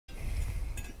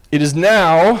It is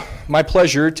now my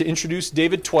pleasure to introduce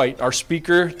David Twite, our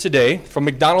speaker today from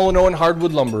McDonnell & Owen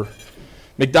Hardwood Lumber.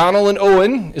 McDonnell &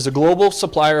 Owen is a global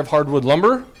supplier of hardwood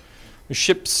lumber who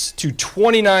ships to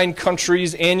 29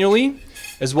 countries annually,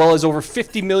 as well as over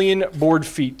 50 million board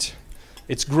feet.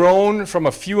 It's grown from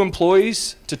a few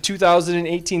employees to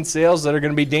 2018 sales that are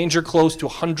going to be danger close to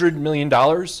 $100 million,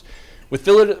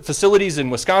 with facilities in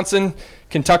Wisconsin,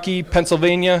 Kentucky,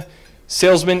 Pennsylvania,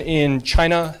 salesmen in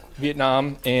China,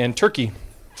 Vietnam, and Turkey.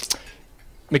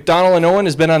 McDonnell & Owen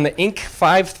has been on the Inc.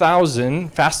 5000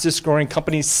 fastest growing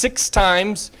companies 6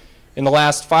 times in the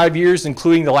last 5 years,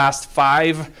 including the last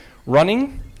 5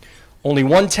 running. Only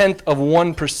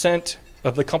 0.1%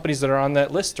 of the companies that are on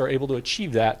that list are able to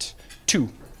achieve that too.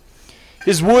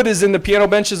 His wood is in the piano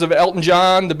benches of Elton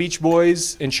John, the Beach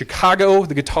Boys. In Chicago,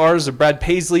 the guitars of Brad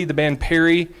Paisley, the band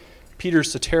Perry, Peter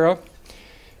Cetera.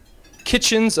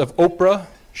 Kitchens of Oprah,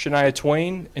 Shania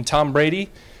Twain, and Tom Brady,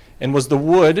 and was the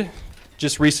wood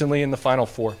just recently in the Final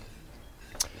Four.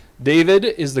 David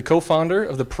is the co-founder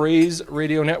of the Praise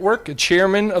Radio Network, a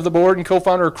chairman of the board and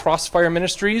co-founder of Crossfire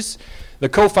Ministries, the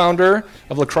co-founder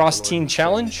of Lacrosse Teen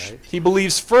Challenge. He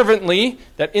believes fervently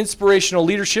that inspirational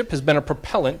leadership has been a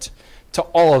propellant to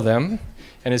all of them,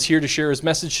 and is here to share his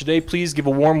message today. Please give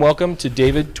a warm welcome to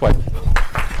David Twite.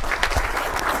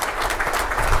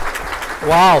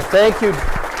 Wow, thank you.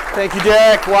 Thank you,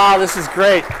 Derek. Wow, this is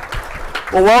great.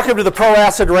 Well, welcome to the Pro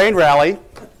Acid Rain Rally.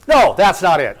 No, that's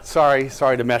not it. Sorry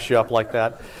to mess you up like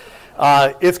that.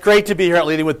 It's great to be here at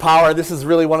Leading with Power. This is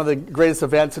really one of the greatest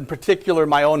events, in particular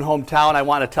my own hometown. I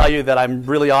want to tell you that I'm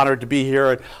really honored to be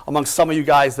here amongst some of you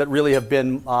guys that really have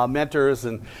been mentors.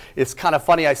 And it's kind of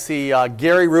funny, I see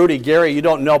Gary Rudy. Gary, you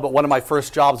don't know, but one of my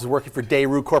first jobs was working for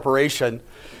Daewoo Corporation.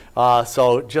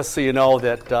 So just so you know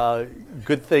that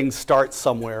good things start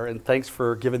somewhere, and thanks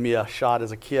for giving me a shot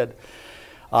as a kid.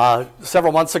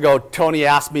 Several months ago, Tony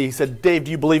asked me, he said, "Dave,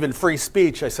 do you believe in free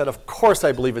speech?" I said, "Of course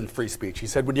I believe in free speech." He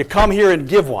said, "Would you come here and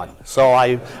give one?" So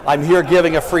I'm here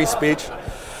giving a free speech.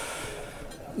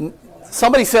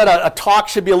 Somebody said a talk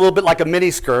should be a little bit like a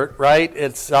mini skirt, right?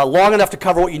 It's long enough to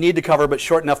cover what you need to cover, but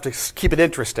short enough to keep it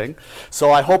interesting.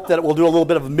 So I hope that we'll do a little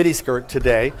bit of a mini skirt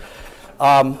today.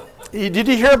 Did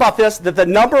you hear about this? That the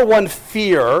number one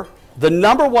fear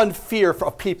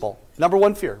of people, number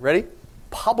one fear, ready?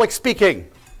 Public speaking.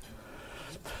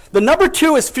 The number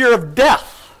 2 is fear of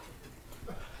death.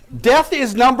 Death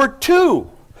is number 2.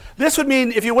 This would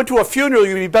mean if you went to a funeral,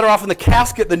 you'd be better off in the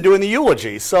casket than doing the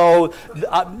eulogy. So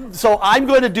I'm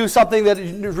going to do something that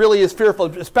really is fearful,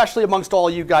 especially amongst all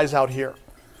you guys out here.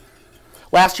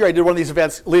 Last year I did one of these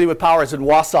events, Leading with Power, in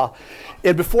Wausau.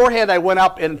 And beforehand I went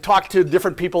up and talked to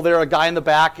different people there, a guy in the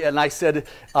back, and I said,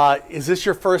 "Is this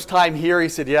your first time here?" He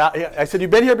said, "Yeah." I said,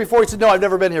 "You've been here before?" He said, "No, I've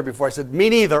never been here before." I said, "Me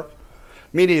neither.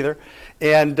 Me neither."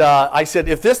 And I said,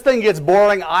 "If this thing gets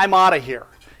boring, I'm out of here."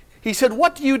 He said,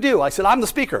 "What do you do?" I said, "I'm the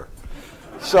speaker."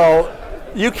 So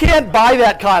you can't buy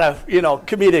that kind of,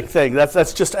 comedic thing.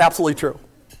 That's just absolutely true.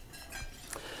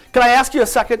 Can I ask you a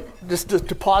second, just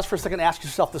to pause for a second and ask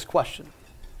yourself this question?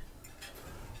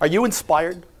 Are you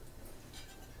inspired?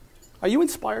 Are you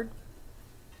inspired?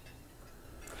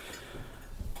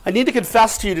 I need to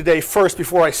confess to you today first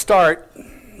before I start.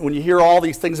 When you hear all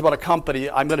these things about a company,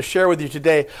 I'm going to share with you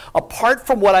today, apart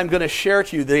from what I'm going to share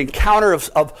to you, the encounter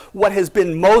of what has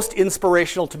been most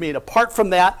inspirational to me. And apart from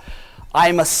that,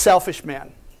 I'm a selfish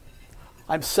man.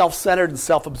 I'm self-centered and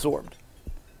self-absorbed.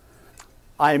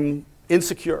 I'm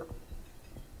insecure.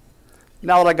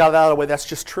 Now that I got that out of the way, that's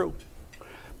just true.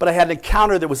 But I had an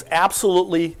encounter that was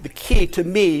absolutely the key to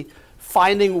me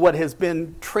finding what has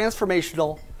been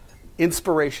transformational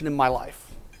inspiration in my life.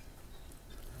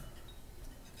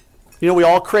 We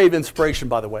all crave inspiration,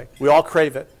 by the way. We all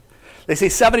crave it. They say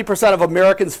 70% of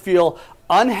Americans feel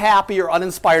unhappy or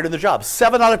uninspired in their job.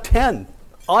 7 out of 10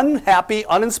 unhappy,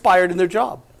 uninspired in their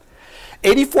job.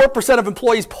 84% of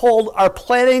employees polled are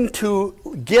planning to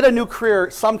get a new career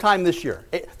sometime this year.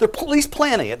 They're at least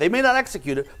planning it. They may not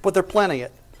execute it, but they're planning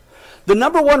it. The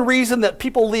number one reason that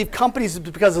people leave companies is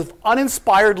because of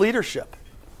uninspired leadership.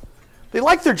 They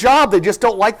like their job, they just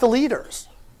don't like the leaders.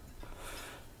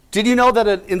 Did you know that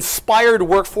an inspired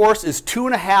workforce is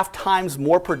 2.5 times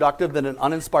more productive than an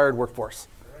uninspired workforce?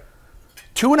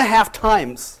 2.5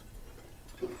 times.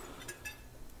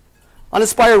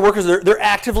 Uninspired workers, they're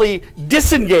actively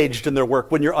disengaged in their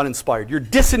work when you're uninspired. You're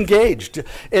disengaged.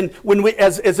 And when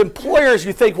as employers,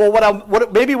 you think, well,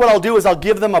 maybe what I'll do is I'll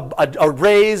give them a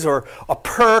raise or a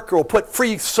perk, or we'll put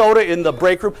free soda in the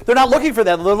break room. They're not looking for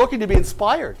that. They're looking to be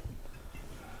inspired.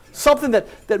 Something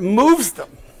that moves them.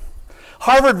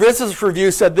 Harvard Business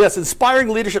Review said this: inspiring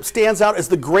leadership stands out as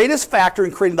the greatest factor in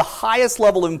creating the highest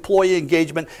level of employee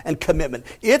engagement and commitment.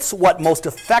 It's what most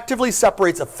effectively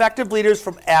separates effective leaders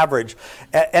from average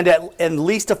and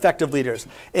least effective leaders.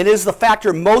 It is the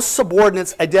factor most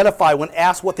subordinates identify when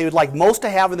asked what they would like most to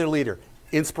have in their leader: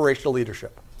 inspirational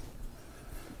leadership.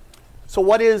 So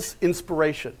what is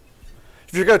inspiration?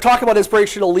 If you're going to talk about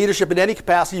inspirational leadership in any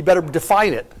capacity, you better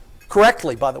define it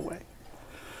correctly, by the way.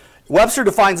 Webster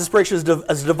defines inspiration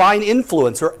as divine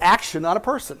influence or action on a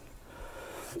person.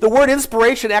 The word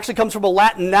inspiration actually comes from a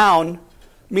Latin noun,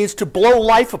 means to blow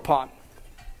life upon.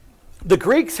 The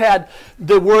Greeks had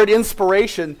the word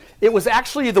inspiration. It was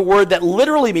actually the word that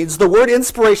literally means, the word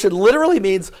inspiration literally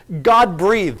means God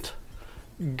breathed.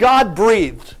 God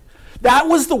breathed. That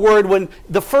was the word when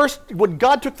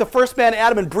God took the first man,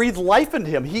 Adam, and breathed life into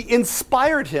him. He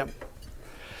inspired him.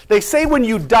 They say when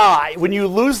you die, when you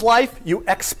lose life, you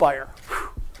expire.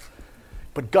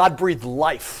 But God breathed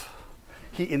life.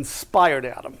 He inspired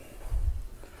Adam.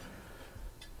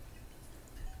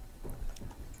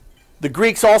 The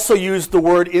Greeks also used the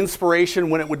word inspiration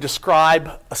when it would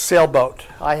describe a sailboat.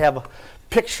 I have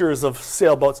pictures of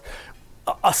sailboats.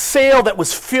 A sail that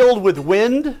was filled with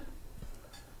wind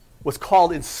was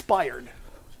called inspired.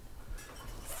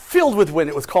 Filled with wind,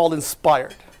 it was called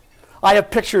inspired. I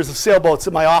have pictures of sailboats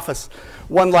in my office,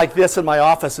 one like this in my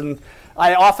office, and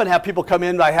I often have people come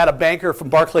in. I had a banker from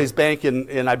Barclays Bank,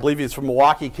 and I believe he's from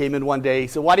Milwaukee, came in one day. He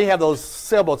said, "Why do you have those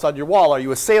sailboats on your wall? Are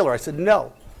you a sailor?" I said,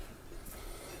 "No."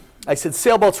 I said,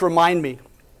 "Sailboats remind me.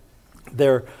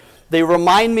 They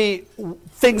remind me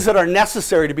things that are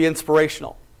necessary to be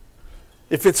inspirational.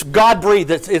 If it's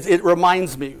God-breathed, it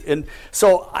reminds me." And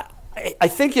so I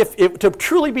think if to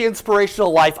truly be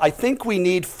inspirational life, I think we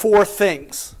need 4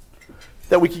 things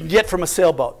that we can get from a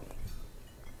sailboat.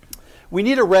 We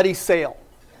need a ready sail.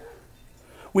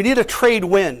 We need a trade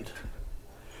wind.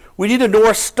 We need a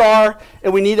North Star,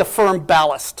 and we need a firm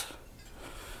ballast.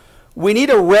 We need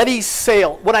a ready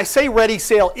sail. When I say ready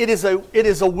sail, it is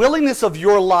a willingness of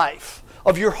your life,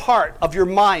 of your heart, of your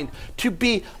mind, to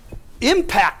be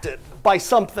impacted by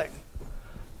something.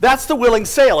 That's the willing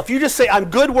sail. If you just say, "I'm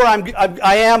good where I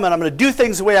am, and I'm going to do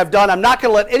things the way I've done. I'm not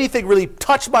going to let anything really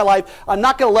touch my life. I'm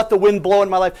not going to let the wind blow in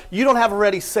my life," you don't have a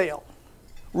ready sail.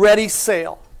 Ready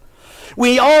sail.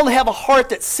 We all have a heart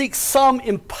that seeks some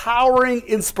empowering,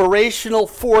 inspirational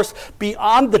force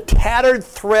beyond the tattered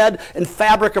thread and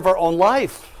fabric of our own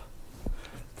life.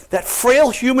 That frail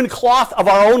human cloth of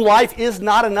our own life is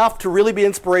not enough to really be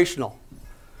inspirational.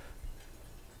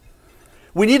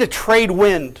 We need a trade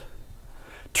wind.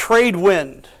 Trade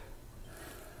wind.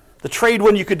 The trade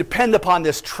wind, you could depend upon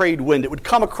this trade wind. It would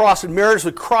come across, and marriages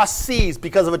would cross seas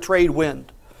because of a trade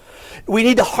wind. We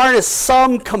need to harness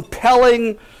some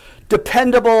compelling,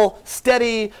 dependable,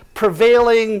 steady,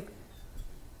 prevailing,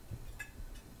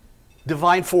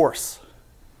 divine force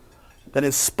that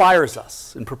inspires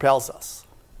us and propels us.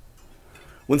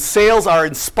 When sails are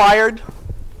inspired,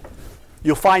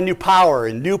 you'll find new power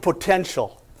and new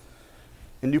potential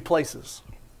in new places.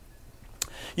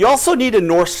 You also need a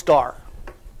North Star.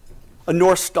 A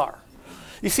North Star.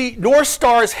 You see, North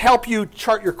Stars help you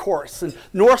chart your course. And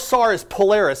North Star is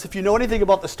Polaris. If you know anything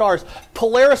about the stars,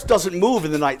 Polaris doesn't move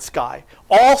in the night sky.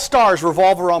 All stars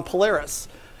revolve around Polaris.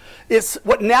 It's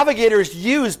what navigators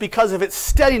use because of its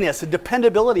steadiness and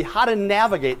dependability, how to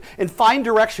navigate and find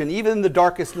direction even in the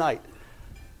darkest night.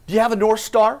 Do you have a North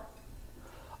Star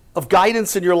of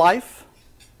guidance in your life?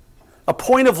 A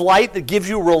point of light that gives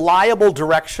you reliable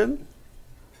direction?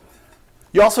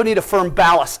 You also need a firm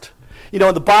ballast. You know,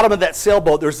 at the bottom of that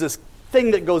sailboat, there's this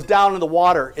thing that goes down in the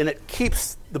water, and it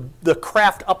keeps the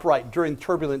craft upright during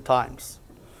turbulent times.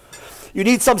 You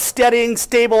need some steadying,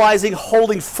 stabilizing,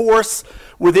 holding force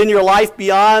within your life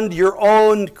beyond your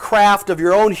own craft of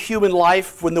your own human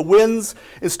life when the winds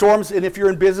and storms, and if you're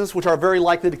in business, which are very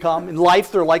likely to come, in life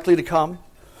they're likely to come,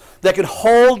 that can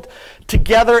hold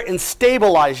together and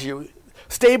stabilize you,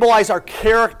 stabilize our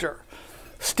character,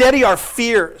 steady our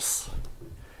fears.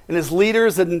 And as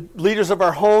leaders of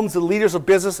our homes and leaders of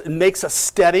business, it makes us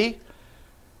steady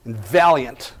and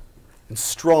valiant and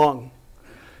strong,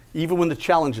 even when the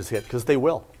challenges hit, because they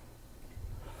will.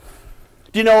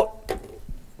 Do you know,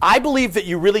 I believe that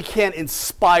you really can't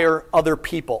inspire other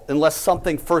people unless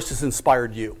something first has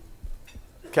inspired you.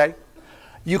 Okay?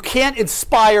 You can't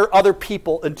inspire other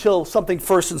people until something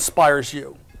first inspires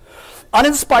you.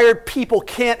 Uninspired people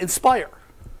can't inspire.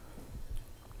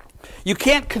 You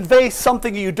can't convey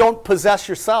something you don't possess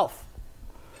yourself.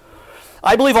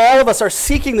 I believe all of us are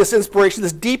seeking this inspiration,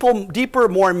 this deeper,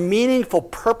 more meaningful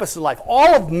purpose in life.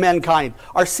 All of mankind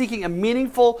are seeking a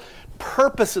meaningful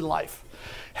purpose in life.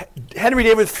 Henry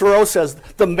David Thoreau says,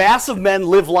 the mass of men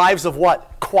live lives of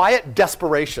what? Quiet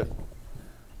desperation.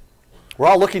 We're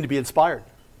all looking to be inspired.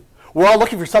 We're all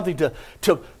looking for something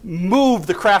to move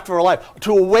the craft of our life,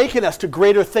 to awaken us to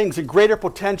greater things and greater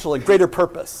potential and greater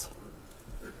purpose.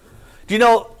 Do you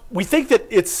know, we think that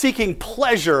it's seeking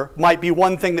pleasure might be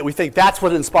one thing that we think, that's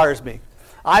what inspires me.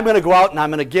 I'm going to go out and I'm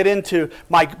going to get into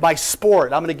my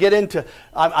sport. I'm going to get into,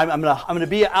 I'm going to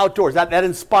be outdoors. That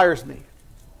inspires me.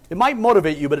 It might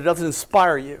motivate you, but it doesn't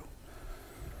inspire you.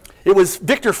 It was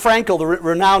Viktor Frankl, the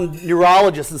renowned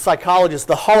neurologist and psychologist,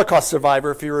 the Holocaust survivor,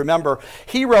 if you remember.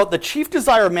 He wrote, the chief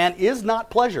desire of man is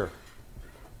not pleasure,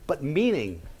 but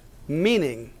meaning.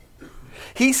 Meaning.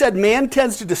 He said man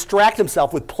tends to distract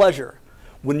himself with pleasure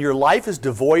when your life is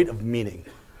devoid of meaning.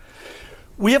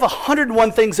 We have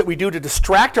 101 things that we do to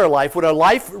distract our life when our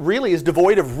life really is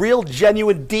devoid of real,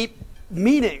 genuine, deep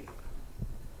meaning.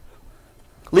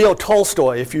 Leo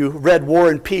Tolstoy, if you read War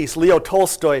and Peace, Leo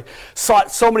Tolstoy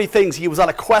sought so many things. He was on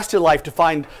a quest in life to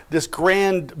find this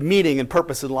grand meaning and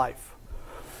purpose in life.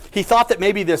 He thought that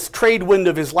maybe this trade wind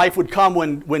of his life would come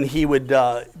when he would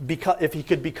if he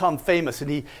could become famous.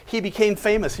 And he became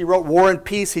famous. He wrote War and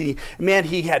Peace. He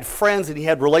had friends and he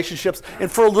had relationships. And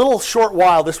for a little short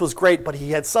while, this was great, but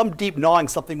he had some deep gnawing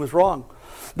something was wrong.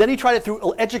 Then he tried it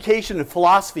through education and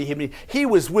philosophy. I mean, he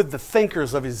was with the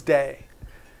thinkers of his day.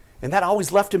 And that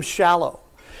always left him shallow.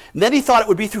 And then he thought it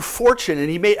would be through fortune,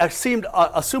 and he assumed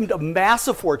a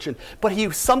massive fortune, but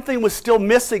something was still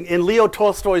missing in Leo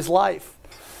Tolstoy's life.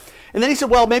 And then he said,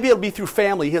 well, maybe it'll be through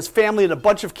family. He has family and a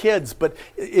bunch of kids, but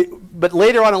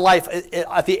later on in life,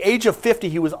 at the age of 50,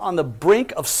 he was on the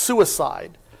brink of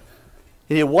suicide.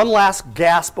 And he had one last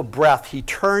gasp of breath. He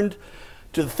turned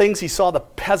to the things he saw the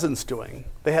peasants doing.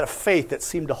 They had a faith that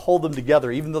seemed to hold them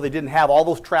together, even though they didn't have all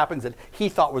those trappings that he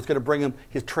thought was going to bring him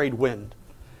his trade wind.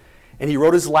 And he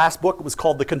wrote his last book. It was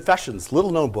called The Confessions,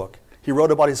 little known book. He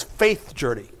wrote about his faith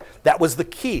journey. That was the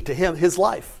key to his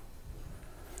life.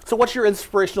 So what's your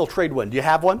inspirational trade wind? Do you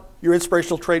have one? Your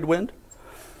inspirational trade wind?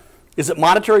 Is it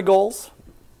monetary goals?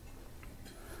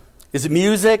 Is it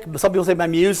music? Some people say my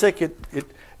music.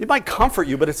 It might comfort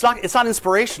you, but it's not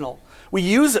inspirational. We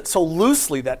use it so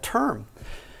loosely, that term.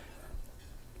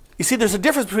 You see, there's a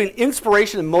difference between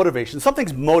inspiration and motivation. Some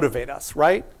things motivate us,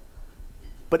 right?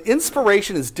 But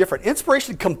inspiration is different.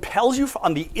 Inspiration compels you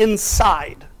on the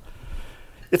inside.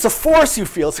 It's a force you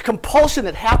feel. It's a compulsion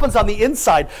that happens on the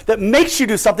inside that makes you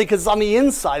do something because it's on the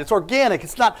inside. It's organic.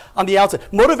 It's not on the outside.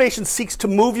 Motivation seeks to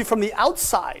move you from the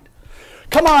outside.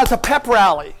 Come on, it's a pep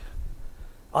rally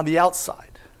on the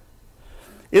outside.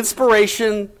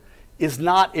 Inspiration is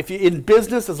not, if you're in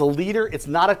business as a leader, it's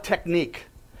not a technique.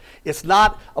 It's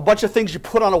not a bunch of things you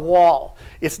put on a wall.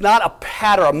 It's not a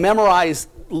pattern, a memorized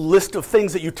list of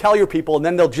things that you tell your people and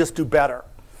then they'll just do better.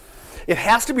 It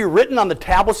has to be written on the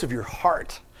tablets of your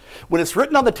heart. When it's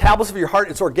written on the tablets of your heart,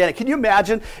 it's organic. Can you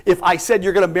imagine if I said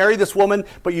you're going to marry this woman,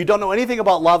 but you don't know anything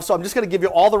about love, so I'm just going to give you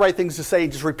all the right things to say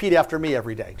and just repeat after me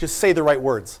every day. Just say the right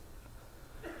words.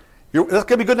 That's going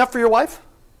to be good enough for your wife?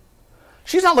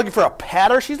 She's not looking for a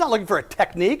pattern. She's not looking for a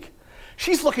technique.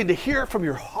 She's looking to hear it from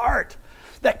your heart.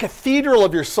 That cathedral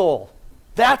of your soul.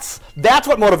 That's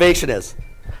what motivation is.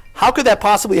 How could that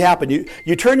possibly happen?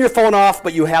 You turn your phone off,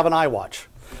 but you have an iWatch.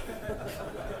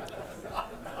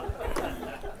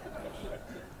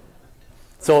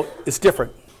 So it's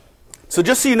different. So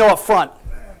just so you know up front,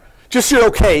 just so you're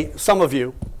okay, some of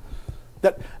you,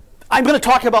 that I'm going to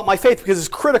talk about my faith because it's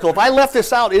critical. If I left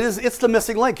this out, it's the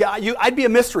missing link. I'd be a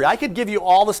mystery. I could give you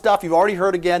all the stuff you've already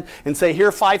heard again and say, here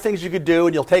are 5 things you could do,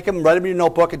 and you'll take them, write them in your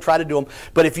notebook, and try to do them.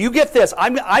 But if you get this,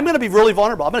 I'm going to be really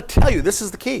vulnerable. I'm going to tell you this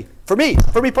is the key. For me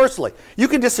personally. You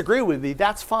can disagree with me.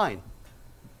 That's fine.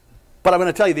 But I'm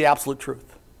going to tell you the absolute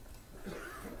truth.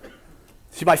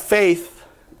 See, my faith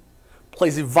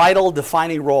plays a vital,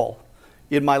 defining role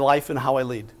in my life and how I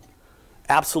lead.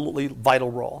 Absolutely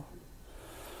vital role.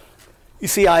 You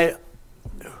see,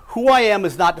 who I am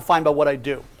is not defined by what I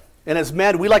do. And as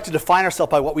men, we like to define ourselves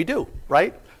by what we do,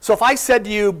 right? So if I said to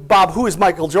you, Bob, who is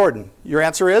Michael Jordan? Your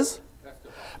answer is?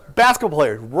 Basketball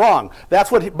player. Wrong.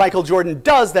 That's what Michael Jordan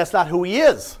does. That's not who he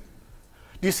is.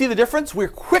 Do you see the difference? We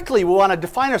want to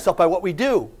define ourselves by what we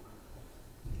do.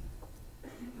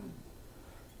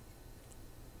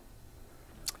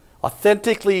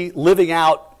 Authentically living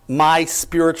out my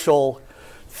spiritual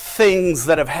things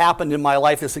that have happened in my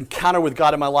life, this encounter with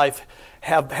God in my life,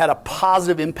 have had a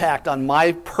positive impact on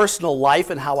my personal life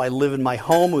and how I live in my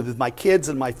home with my kids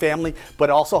and my family,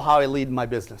 but also how I lead my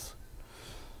business.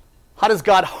 How does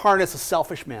God harness a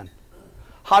selfish man?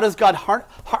 How does God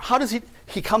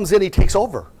he comes in, he takes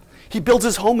over. He builds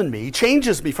his home in me. He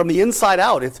changes me from the inside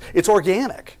out. It's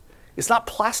organic. It's not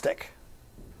plastic.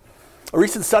 A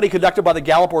recent study conducted by the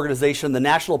Gallup organization, the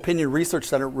National Opinion Research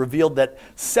Center, revealed that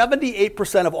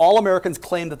 78% of all Americans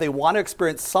claim that they want to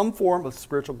experience some form of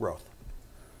spiritual growth.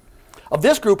 Of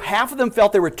this group, half of them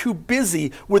felt they were too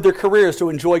busy with their careers to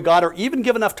enjoy God or even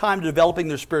give enough time to developing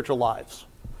their spiritual lives.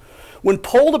 When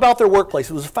polled about their workplace,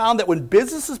 it was found that when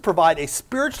businesses provide a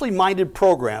spiritually minded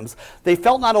programs, they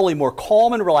felt not only more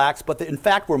calm and relaxed, but that in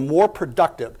fact were more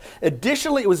productive.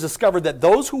 Additionally, it was discovered that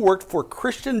those who worked for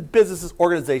Christian business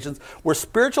organizations where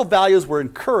spiritual values were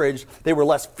encouraged, they were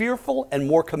less fearful and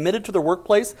more committed to their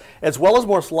workplace, as well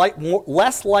as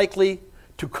less likely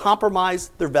to compromise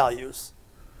their values.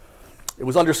 It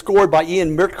was underscored by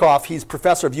Ian Mirkoff. He's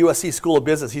professor of USC School of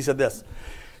Business. He said this: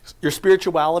 your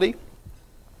spirituality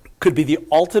could be the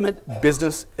ultimate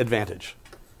business advantage.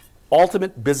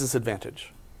 Ultimate business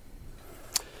advantage.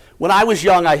 When I was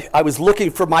young, I was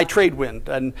looking for my trade wind.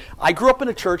 And I grew up in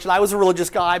a church, and I was a religious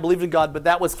guy. I believed in God, but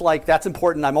that was like, that's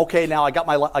important. I'm okay now. I got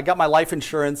my life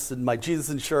insurance and my Jesus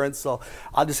insurance, so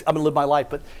I'm going to live my life.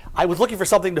 But I was looking for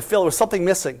something to fill. There was something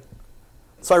missing.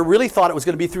 So I really thought it was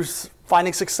going to be through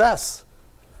finding success.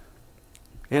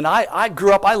 And I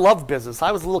grew up, I loved business.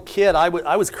 I was a little kid. I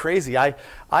was crazy. I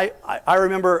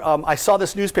remember I saw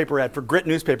this newspaper ad for Grit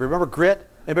newspaper. Remember Grit?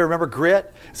 Anybody remember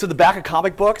Grit? It's in the back of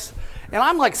comic books. And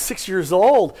I'm like 6 years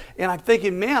old, and I'm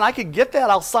thinking, man, I could get that.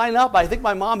 I'll sign up. I think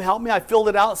my mom helped me. I filled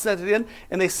it out, sent it in,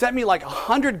 and they sent me like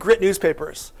 100 Grit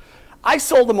newspapers. I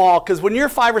sold them all because when you're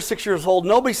 5 or 6 years old,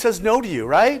 nobody says no to you,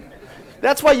 right?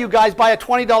 That's why you guys buy a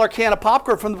 $20 can of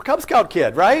popcorn from the Cub Scout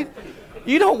kid, right?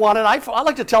 You don't want it. I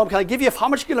like to tell them, can I give you, how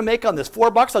much are you going to make on this?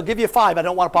 $4? I'll give you $5. I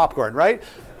don't want a popcorn, right?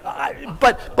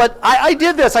 But I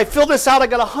did this. I filled this out. I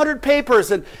got 100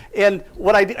 papers. And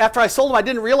after I sold them, I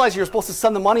didn't realize you were supposed to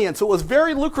send the money in. So it was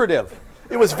very lucrative.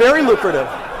 It was very lucrative.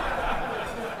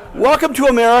 Welcome to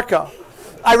America.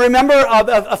 I remember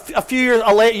a few years,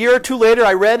 a year or two later,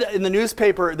 I read in the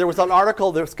newspaper, there was an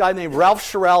article, there was a guy named Ralph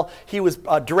Sherrill. He was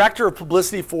director of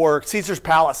publicity for Caesar's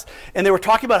Palace. And they were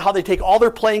talking about how they take all their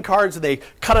playing cards and they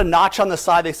cut a notch on the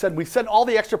side. They said, we send all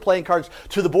the extra playing cards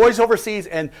to the boys overseas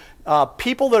and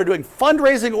people that are doing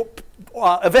fundraising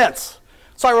events.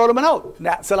 So I wrote them a note.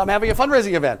 Nat said, I'm having a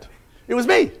fundraising event. It was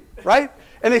me, right?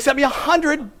 And they sent me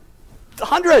 100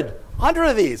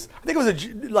 of these. I think it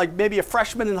was like maybe a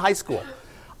freshman in high school.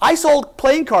 I sold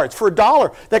playing cards for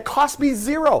 $1 that cost me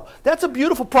 $0. That's a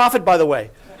beautiful profit, by the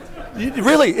way.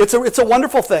 Really, it's a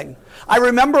wonderful thing. I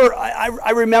remember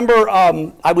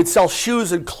I would sell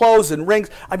shoes and clothes and rings.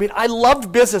 I mean, I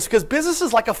loved business because business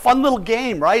is like a fun little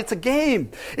game, right? It's a game.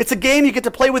 It's a game you get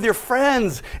to play with your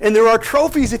friends, and there are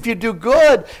trophies if you do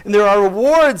good, and there are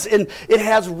rewards, and it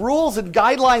has rules and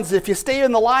guidelines. If you stay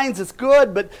in the lines, it's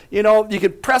good, but you know, you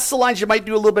can press the lines, you might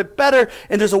do a little bit better,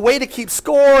 and there's a way to keep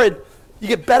score, and you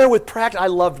get better with practice. I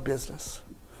loved business.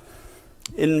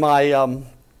 In my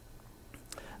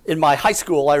high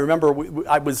school, I remember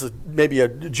I was maybe a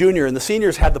junior, and the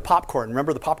seniors had the popcorn.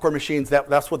 Remember the popcorn machines?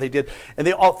 That's what they did. And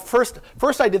they all first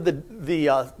I did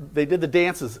they did the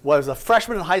dances. When I was a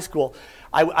freshman in high school,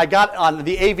 I got on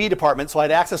the AV department, so I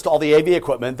had access to all the AV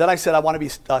equipment. Then I said I want to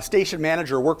be a station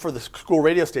manager, work for the school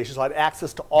radio station, so I had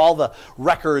access to all the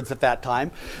records at that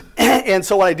time. And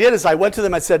so what I did is I went to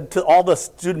them, I said to all the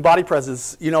student body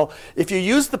presidents, you know, if you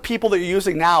use the people that you're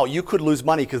using now, you could lose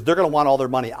money because they're going to want all their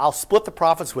money. I'll split the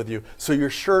profits with you, so you're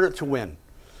sure to win.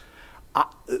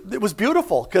 It was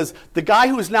beautiful because the guy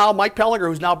who is now Mike Pellinger,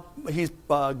 who's now he's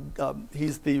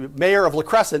the mayor of La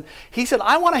Crescent. He said,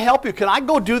 "I want to help you. Can I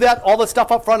go do that? All the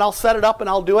stuff up front. I'll set it up and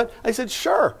I'll do it." I said,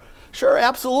 "Sure,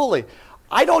 absolutely."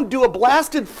 I don't do a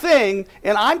blasted thing,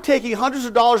 and I'm taking hundreds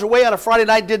of dollars away on a Friday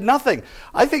night. Did nothing.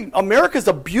 I think America's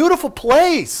a beautiful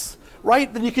place,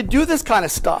 right? That you could do this kind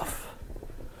of stuff.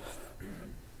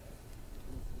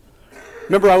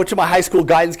 Remember, I went to my high school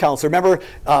guidance counselor. Remember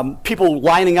people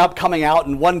lining up, coming out,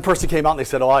 and one person came out and they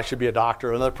said, "Oh, I should be a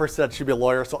doctor." Another person said, "I should be a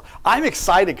lawyer." So I'm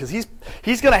excited because he's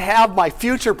going to have my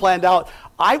future planned out.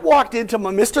 I walked into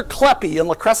Mr. Kleppe in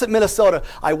La Crescent, Minnesota.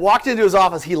 I walked into his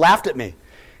office. He laughed at me.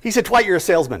 He said, "Twite, you're a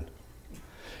salesman."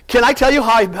 Can I tell you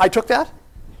how I took that?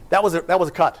 That was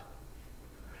a cut.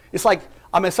 It's like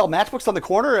I'm going to sell matchbooks on the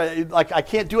corner. Like I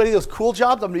can't do any of those cool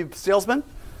jobs. I'm going to be a salesman.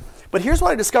 But here's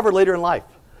what I discovered later in life.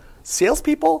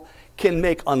 Salespeople can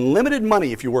make unlimited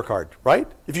money if you work hard, right?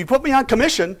 If you put me on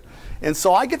commission, and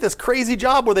so I get this crazy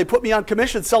job where they put me on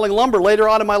commission selling lumber later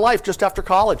on in my life just after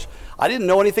college. I didn't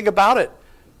know anything about it.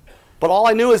 But all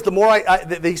I knew is the more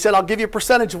they said, "I'll give you a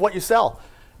percentage of what you sell."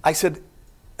 I said,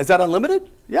 "Is that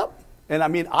unlimited?" "Yep." And I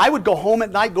mean, I would go home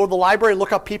at night, go to the library,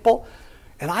 look up people,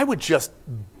 and I would just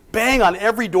bang on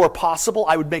every door possible.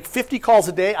 I would make 50 calls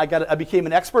a day. I became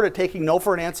an expert at taking no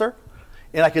for an answer.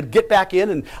 And I could get back in,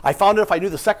 and I found out if I knew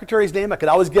the secretary's name, I could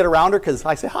always get around her because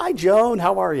I say, "Hi, Joan,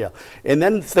 how are you?" And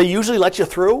then they usually let you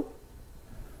through.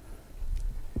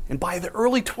 And by the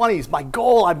early 20s, my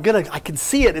goal, I can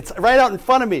see it. It's right out in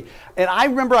front of me. And I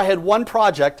remember I had one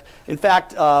project. In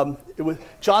fact, it was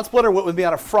John Splitter went with me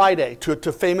on a Friday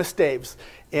to Famous Dave's.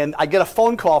 And I get a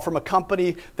phone call from a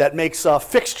company that makes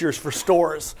fixtures for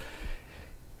stores.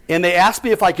 And they asked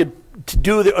me if I could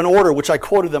do an order, which I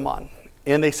quoted them on.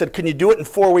 And they said, "Can you do it in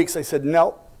 4 weeks?" I said,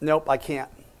 nope, I can't.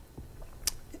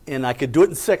 And I could do it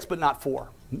in 6, but not 4.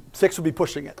 6 would be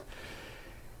pushing it.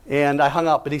 And I hung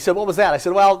up. And he said, "What was that?" I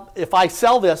said, "Well, if I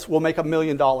sell this, we'll make $1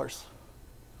 million."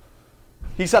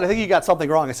 He said, "I think you got something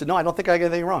wrong." I said, "No, I don't think I got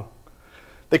anything wrong."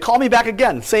 They called me back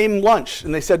again, same lunch.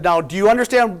 And they said, "Now, do you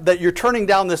understand that you're turning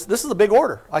down this? This is a big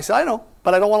order." I said, "I know,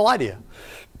 but I don't want to lie to you."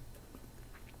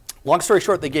 Long story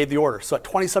short, they gave the order. So at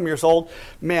 20-some years old,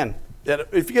 man,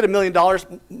 if you get $1 million,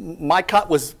 my cut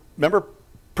was, remember,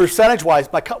 percentage-wise,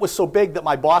 my cut was so big that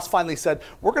my boss finally said,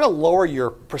 "We're going to lower your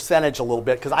percentage a little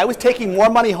bit," because I was taking more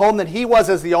money home than he was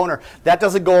as the owner. That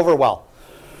doesn't go over well.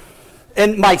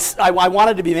 And I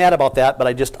wanted to be mad about that, but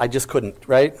I just couldn't,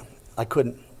 right? I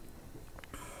couldn't.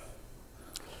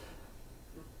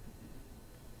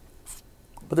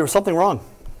 But there was something wrong.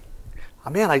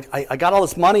 Man, I got all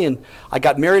this money, and I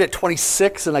got married at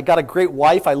 26, and I got a great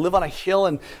wife. I live on a hill,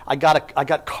 and I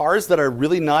got cars that are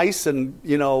really nice, and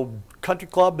country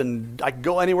club, and I could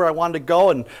go anywhere I wanted to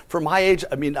go. And for my age,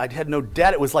 I mean, I had no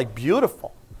debt. It was like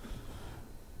beautiful.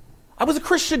 I was a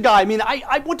Christian guy. I mean,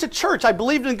 I went to church. I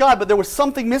believed in God, but there was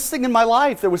something missing in my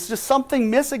life. There was just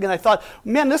something missing, and I thought,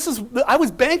 man, I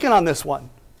was banking on this one.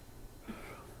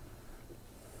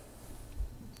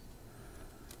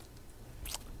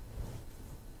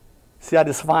 See, I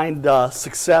defined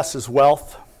success as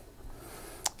wealth.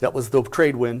 That was the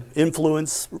trade win.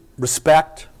 Influence,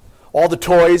 respect, all the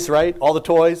toys, right? All the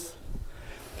toys.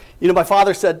 My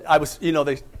father said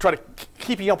they try to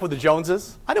keeping up with the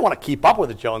Joneses. I didn't want to keep up with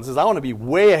the Joneses. I want to be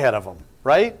way ahead of them,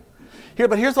 right?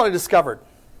 But here's what I discovered.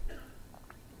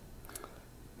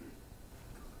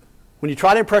 When you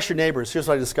try to impress your neighbors, here's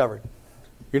what I discovered.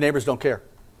 Your neighbors don't care.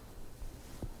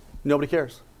 Nobody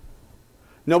cares.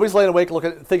 Nobody's laying awake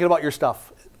thinking about your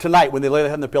stuff tonight when they lay their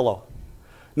head on the pillow.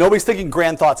 Nobody's thinking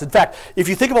grand thoughts. In fact, if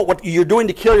you think about what you're doing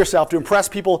to kill yourself, to impress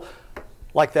people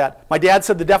like that. My dad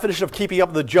said the definition of keeping up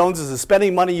with the Joneses is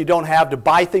spending money you don't have to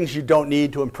buy things you don't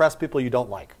need to impress people you don't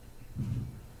like.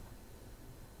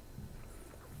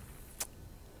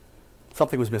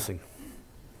 Something was missing.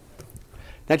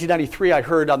 1993, I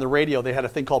heard on the radio they had a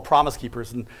thing called Promise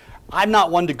Keepers, and I'm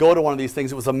not one to go to one of these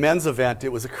things. It was a men's event. It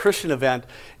was a Christian event,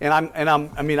 and I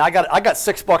got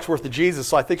 $6 worth of Jesus,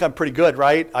 so I think I'm pretty good,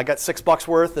 right? I got $6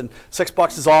 worth, and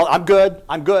 $6 is all. I'm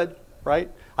good,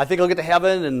 right? I think I'll get to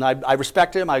heaven, and I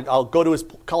respect him. I'll go to his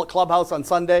clubhouse on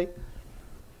Sunday.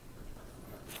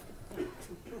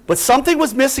 But something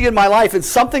was missing in my life, and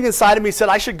something inside of me said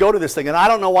I should go to this thing. And I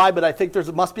don't know why, but I think there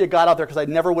must be a God out there, because I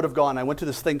never would have gone. I went to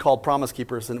this thing called Promise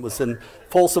Keepers, and it was in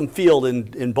Folsom Field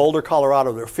in Boulder,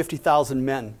 Colorado. There were 50,000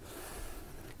 men.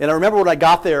 And I remember when I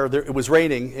got there, it was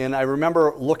raining, and I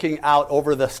remember looking out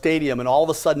over the stadium, and all of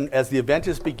a sudden, as the event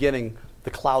is beginning,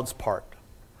 the clouds part.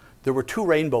 There were 2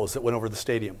 rainbows that went over the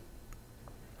stadium.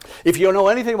 If you don't know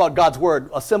anything about God's word,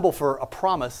 a symbol for a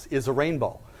promise is a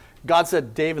rainbow. God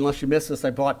said, "Dave, unless you miss this,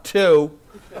 I brought 2.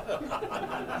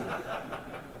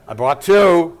 I brought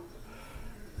 2.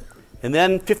 And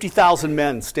then 50,000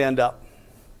 men stand up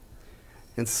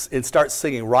and start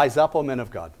singing, "Rise up, O men of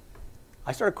God."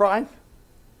 I started crying.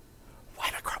 Why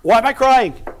am I crying? Why am I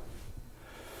crying?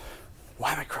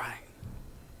 Why am I crying?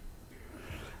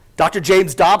 Dr.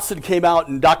 James Dobson came out,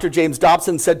 and Dr. James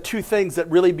Dobson said 2 things that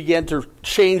really began to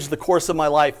change the course of my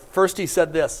life. First, he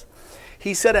said this.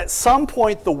 He said, at some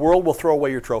point, the world will throw away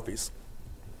your trophies.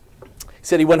 He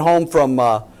said he went home from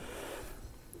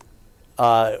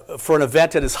for an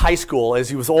event at his high school as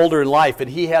he was older in life, and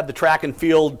he had the track and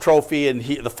field trophy and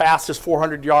the fastest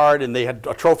 400-yard, and they had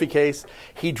a trophy case.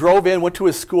 He drove in, went to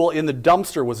his school, in the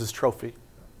dumpster was his trophy.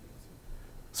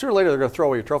 Sooner or later, they're going to throw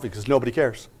away your trophy because nobody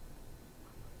cares.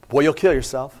 Boy, you'll kill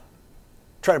yourself.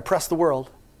 Try to impress the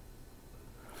world.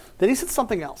 Then he said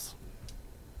something else.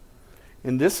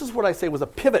 And this is what I say was a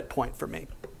pivot point for me.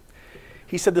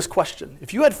 He said this question: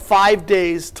 if you had 5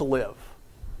 days to live,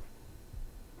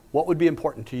 what would be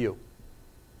important to you?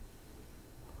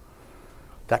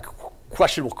 That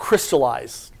question will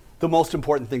crystallize the most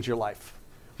important things in your life.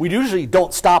 We usually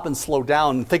don't stop and slow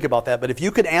down and think about that, but if you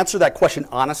could answer that question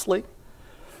honestly,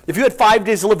 if you had 5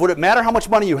 days to live, would it matter how much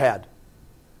money you had?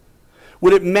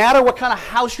 Would it matter what kind of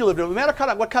house you lived in? Would it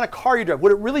matter what kind of car you drive?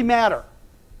 Would it really matter?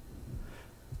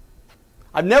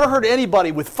 I've never heard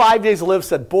anybody with 5 days to live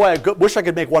said, boy, I wish I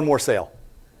could make one more sale.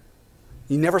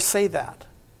 You never say that.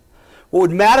 What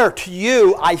would matter to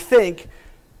you, I think,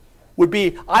 would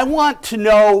be, I want to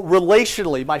know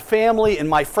relationally, my family and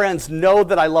my friends know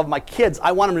that I love my kids.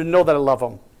 I want them to know that I love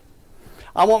them.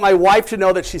 I want my wife to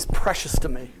know that she's precious to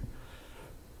me.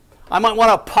 I might want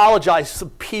to apologize to some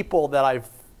people that I've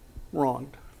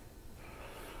wronged.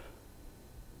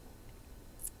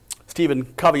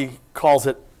 Stephen Covey calls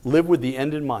it, live with the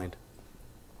end in mind.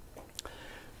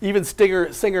 Even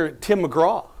singer Tim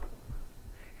McGraw,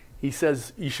 he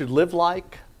says you should live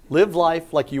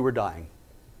life like you were dying.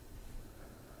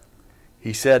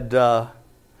 He said, I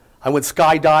went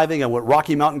skydiving, I went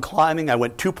Rocky Mountain climbing, I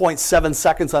went 2.7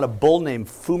 seconds on a bull named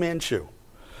Fu Manchu.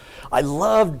 I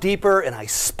loved deeper and I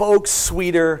spoke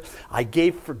sweeter. I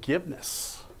gave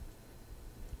forgiveness.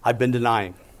 I've been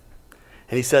denying.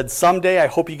 And he said, someday I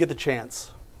hope you get the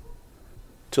chance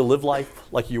to live life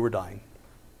like you were dying.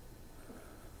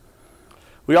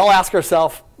 We all ask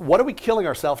ourselves, what are we killing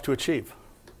ourselves to achieve?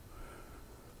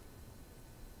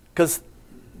 Because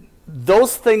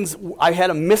those things, I had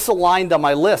them misaligned on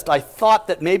my list. I thought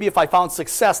that maybe if I found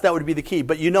success, that would be the key.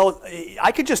 But you know,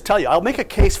 I could just tell you, I'll make a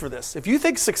case for this. If you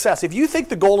think success, if you think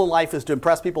the goal in life is to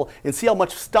impress people and see how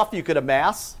much stuff you could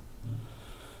amass,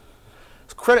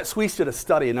 Credit Suisse did a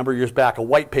study a number of years back, a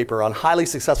white paper on highly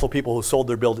successful people who sold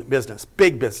their business,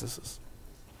 big businesses.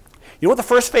 You know what the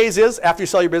first phase is after you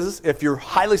sell your business, if you're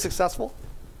highly successful?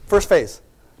 First phase,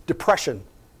 depression.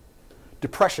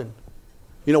 Depression.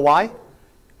 You know why?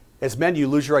 As men, you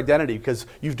lose your identity because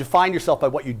you've defined yourself by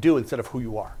what you do instead of who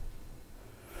you are.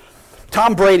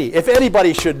 Tom Brady, if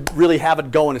anybody should really have it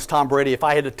going, it's Tom Brady. If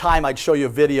I had the time, I'd show you a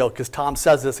video because Tom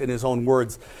says this in his own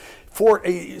words.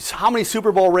 How many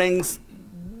Super Bowl rings?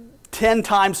 10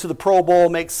 times to the Pro Bowl,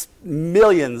 makes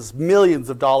millions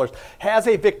of dollars, has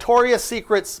a Victoria's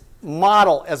Secret's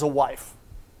model as a wife.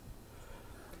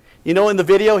 You know, in the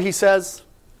video he says,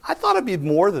 I thought it'd be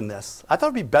more than this. I thought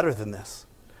it'd be better than this.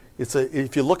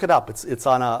 If you look it up, it's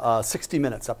on a 60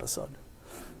 Minutes episode.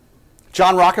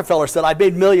 John Rockefeller said, I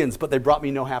made millions, but they brought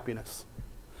me no happiness.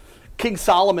 King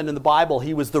Solomon in the Bible,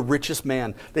 he was the richest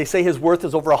man. They say his worth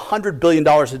is over $100 billion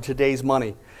in today's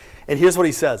money. And here's what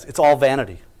he says, it's all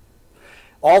vanity.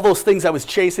 All those things I was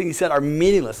chasing, he said, are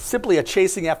meaningless, simply a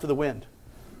chasing after the wind.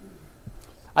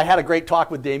 I had a great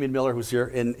talk with Damian Miller, who's here,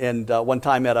 and one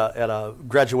time at a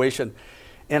graduation.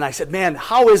 And I said, man,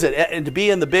 how is it and to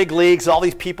be in the big leagues, all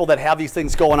these people that have these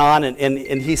things going on?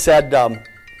 And he said,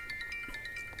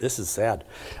 this is sad.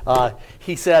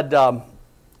 He said,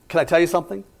 can I tell you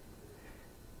something?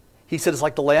 He said, it's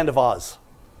like the land of Oz.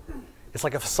 It's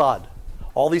like a facade.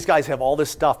 All these guys have all this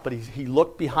stuff, but he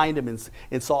looked behind him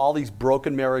and saw all these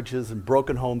broken marriages and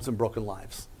broken homes and broken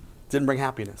lives. Didn't bring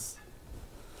happiness.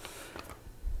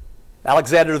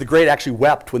 Alexander the Great actually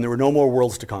wept when there were no more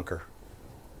worlds to conquer.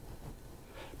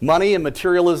 Money and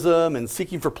materialism and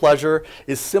seeking for pleasure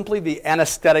is simply the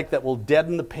anesthetic that will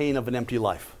deaden the pain of an empty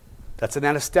life. That's an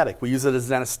anesthetic. We use it as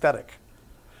an anesthetic.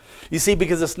 You see,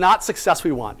 because it's not success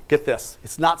we want. Get this.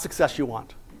 It's not success you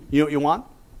want. You know what you want?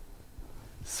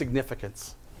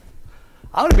 Significance.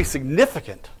 I want to be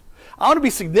significant. I want to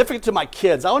be significant to my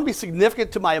kids. I want to be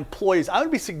significant to my employees. I want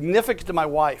to be significant to my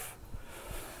wife.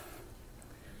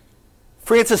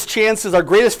 Francis Chan says, our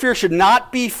greatest fear should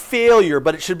not be failure,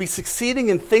 but it should be succeeding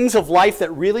in things of life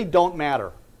that really don't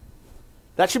matter.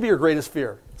 That should be your greatest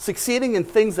fear. Succeeding in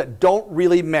things that don't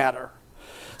really matter.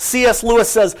 C.S. Lewis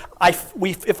says,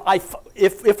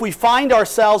 if we find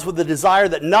ourselves with the desire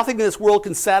that nothing in this world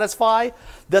can satisfy,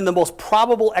 then the most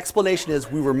probable explanation is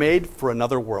we were made for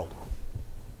another world.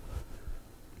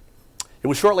 It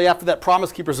was shortly after that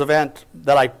Promise Keepers event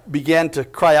that I began to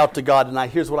cry out to God,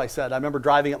 and here's what I said. I remember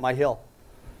driving up my hill.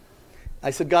 I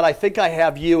said, God, I think I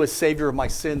have you as Savior of my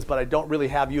sins, but I don't really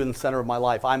have you in the center of my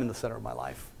life. I'm in the center of my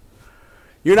life.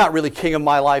 You're not really king of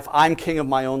my life. I'm king of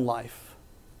my own life.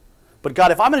 But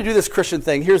God, if I'm going to do this Christian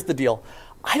thing, here's the deal.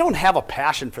 I don't have a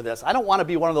passion for this. I don't want to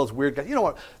be one of those weird guys. You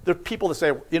know, there are people that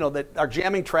say, you know, that are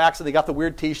jamming tracks and they got the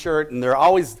weird T-shirt and they're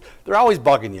always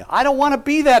bugging you. I don't want to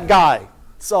be that guy.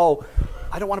 So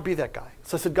I don't want to be that guy.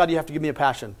 So I said, God, you have to give me a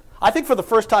passion. I think for the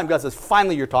first time, God says,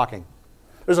 finally you're talking.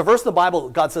 There's a verse in the Bible,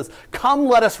 God says, come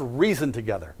let us reason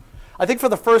together. I think for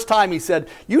the first time he said,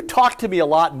 you talk to me a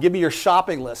lot and give me your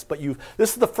shopping list, but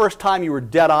this is the first time you were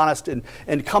dead honest and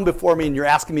come before me and you're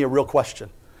asking me a real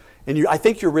question. And I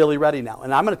think you're really ready now.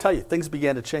 And I'm going to tell you, things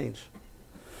began to change.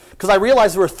 Because I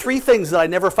realized there were three things that I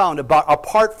never found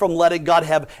apart from letting God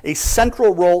have a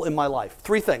central role in my life.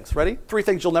 Three things. Ready? Three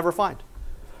things you'll never find.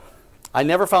 I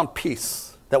never found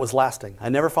peace that was lasting. I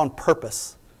never found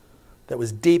purpose that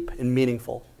was deep and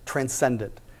meaningful,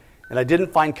 transcendent. And I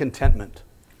didn't find contentment.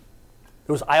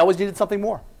 I always needed something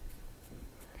more.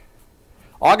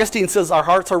 Augustine says our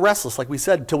hearts are restless, like we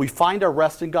said, until we find our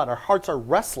rest in God. Our hearts are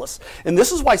restless. And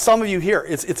this is why some of you here,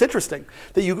 it's interesting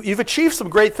that you've achieved some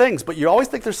great things, but you always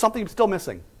think there's something still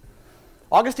missing.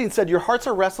 Augustine said your hearts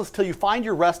are restless till you find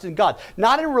your rest in God.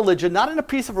 Not in religion, not in a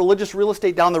piece of religious real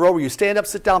estate down the road where you stand up,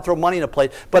 sit down, throw money in a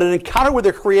plate, but an encounter with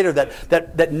their Creator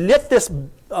that knit this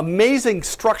amazing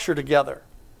structure together.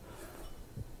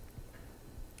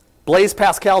 Blaise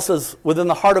Pascal says, within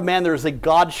the heart of man there is a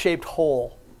God-shaped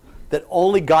hole that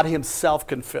only God himself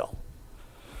can fill.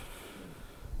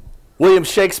 William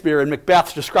Shakespeare in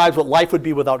Macbeth describes what life would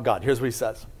be without God. Here's what he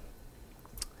says.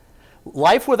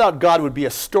 Life without God would be a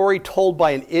story told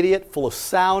by an idiot full of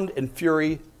sound and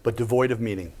fury, but devoid of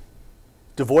meaning.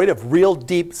 Devoid of real,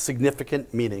 deep,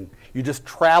 significant meaning. You're just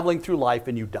traveling through life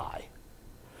and you die.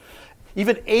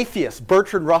 Even atheists,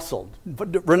 Bertrand Russell,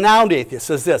 renowned atheist,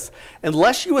 says this: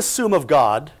 unless you assume of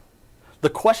God, the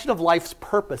question of life's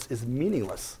purpose is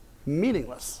meaningless.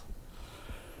 Meaningless.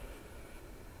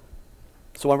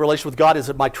 So my relation with God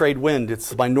is my trade wind.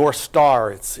 It's my North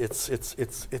Star. It's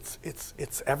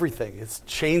everything. It's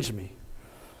changed me.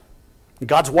 And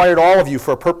God's wired all of you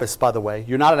for a purpose, by the way.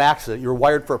 You're not an accident. You're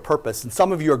wired for a purpose. And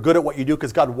some of you are good at what you do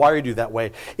because God wired you that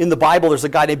way. In the Bible, there's a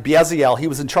guy named Bezalel. He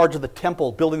was in charge of the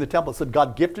temple, building the temple. It said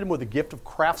God gifted him with a gift of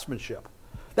craftsmanship.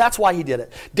 That's why he did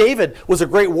it. David was a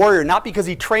great warrior, not because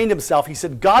he trained himself. He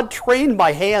said, God trained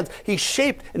my hands. He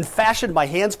shaped and fashioned my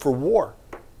hands for war.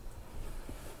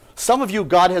 Some of you,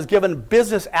 God has given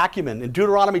business acumen. In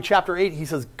Deuteronomy chapter 8, he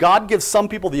says, God gives some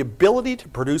people the ability to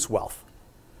produce wealth.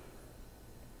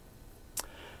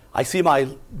 I see my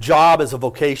job as a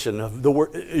vocation.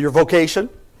 Your vocation,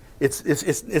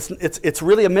 it's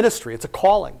really a ministry. It's a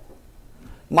calling.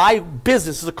 My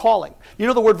business is a calling. You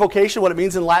know the word vocation, what it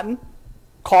means in Latin?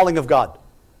 Calling of God.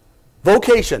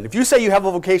 Vocation. If you say you have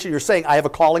a vocation, you're saying, I have a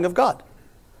calling of God.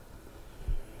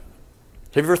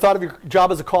 Have you ever thought of your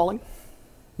job as a calling?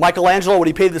 Michelangelo, when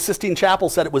he painted the Sistine Chapel,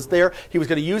 said it was there. He was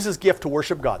going to use his gift to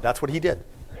worship God. That's what he did.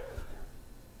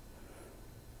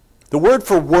 The word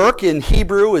for work in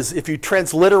Hebrew is, if you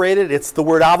transliterate it, it's the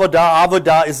word avodah.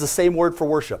 Avodah is the same word for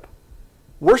worship.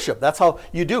 Worship, that's how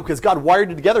you do, because God wired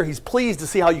you together. He's pleased to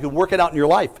see how you can work it out in your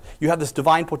life. You have this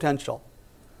divine potential.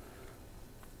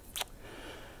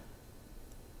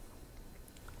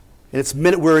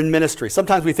 And we're in ministry.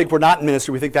 Sometimes we think we're not in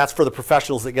ministry. We think that's for the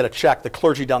professionals that get a check, the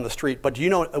clergy down the street. But do you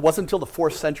know, it wasn't until the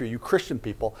 4th century, you Christian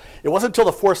people, it wasn't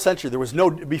until the 4th century,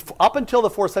 up until the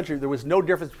 4th century, there was no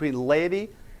difference between laity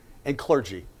and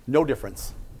clergy. No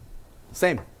difference.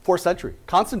 Same, 4th century.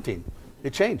 Constantine,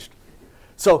 it changed.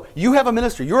 So you have a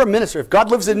ministry. You're a minister. If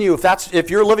God lives in you, if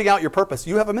you're living out your purpose,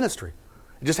 you have a ministry.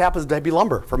 It just happens to be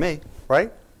lumber for me,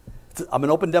 right? I'm an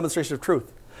open demonstration of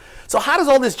truth. So how does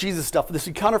all this Jesus stuff, this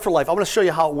encounter for life, I want to show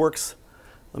you how it works,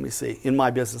 let me see, in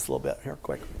my business a little bit. Here,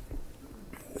 quick.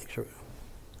 Make sure.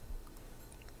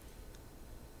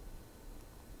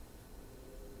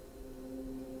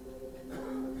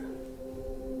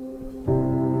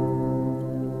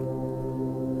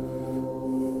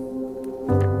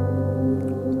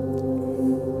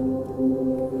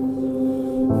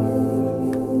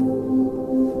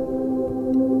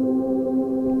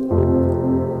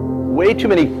 Way too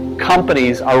many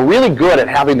companies are really good at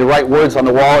having the right words on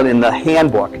the wall and in the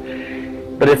handbook.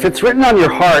 But if it's written on your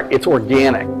heart, it's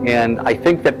organic. And I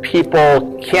think that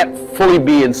people can't fully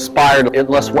be inspired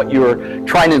unless what you're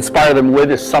trying to inspire them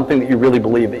with is something that you really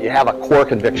believe, that you have a core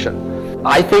conviction.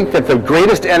 I think that the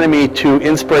greatest enemy to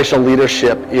inspirational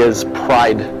leadership is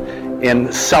pride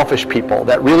and selfish people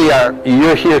that really are,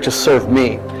 you're here to serve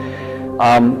me.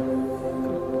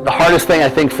 The hardest thing, I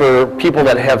think, for people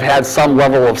that have had some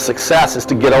level of success is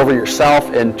to get over yourself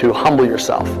and to humble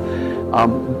yourself.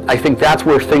 I think that's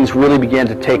where things really began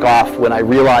to take off, when I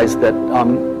realized that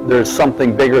there's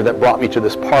something bigger that brought me to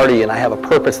this party, and I have a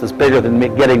purpose that's bigger than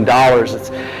getting dollars.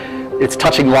 It's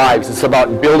touching lives. It's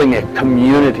about building a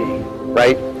community,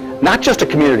 right? Not just a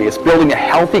community. It's building a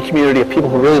healthy community of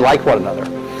people who really like one another.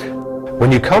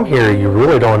 When you come here, you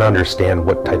really don't understand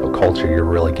what type of culture you're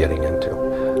really getting into.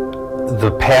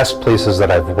 The past places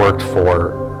that I've worked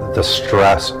for, the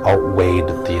stress outweighed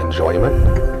the enjoyment.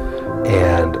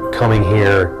 And coming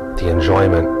here, the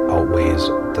enjoyment outweighs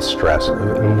the stress,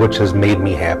 which has made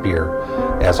me happier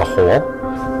as a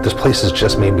whole. This place has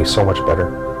just made me so much better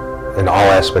in all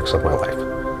aspects of my life.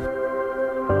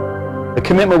 The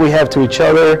commitment we have to each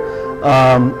other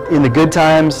in the good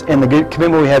times, and the good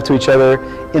commitment we have to each other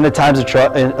in the times of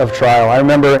trial. I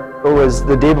remember it was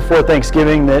the day before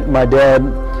Thanksgiving that my dad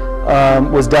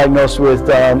was diagnosed with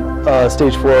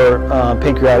stage 4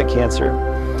 pancreatic cancer.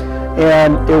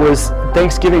 And it was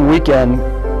Thanksgiving weekend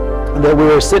that we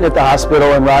were sitting at the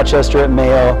hospital in Rochester at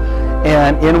Mayo,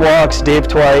 and in walks Dave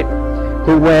Twite,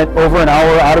 who went over an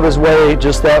hour out of his way,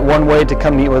 just that one way, to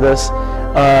come meet with us,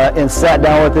 and sat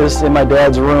down with us in my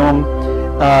dad's room.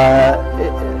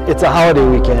 It's a holiday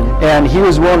weekend, and he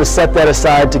was willing to set that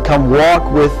aside to come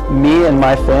walk with me and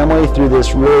my family through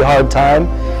this really hard time.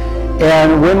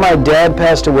 And when my dad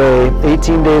passed away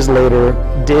 18 days later,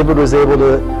 David was able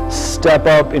to step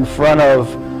up in front of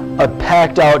a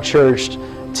packed out church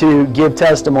to give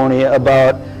testimony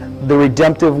about the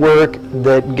redemptive work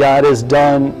that God has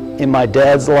done in my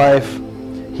dad's life.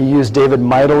 He used David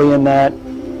mightily in that.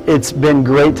 It's been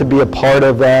great to be a part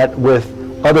of that with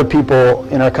other people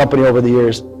in our company over the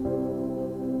years.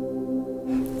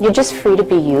 You're just free to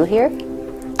be you here.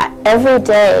 Every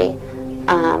day,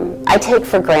 I take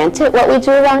for granted what we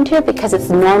do around here because it's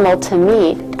normal to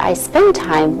me. I spend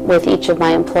time with each of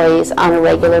my employees on a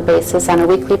regular basis, on a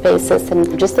weekly basis,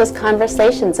 and just those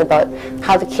conversations about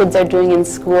how the kids are doing in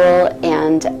school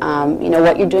and you know,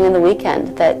 what you're doing in the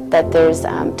weekend, that there's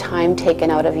time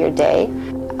taken out of your day.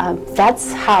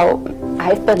 That's how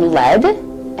I've been led,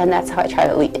 and that's how I try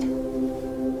to lead.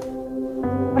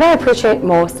 What I appreciate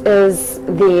most is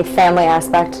the family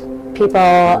aspect.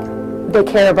 People, they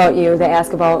care about you, they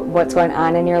ask about what's going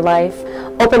on in your life.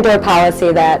 Open door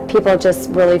policy, that people just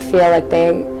really feel like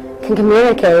they can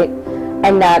communicate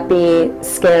and not be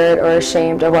scared or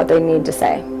ashamed of what they need to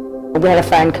say. We had a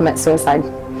friend commit suicide,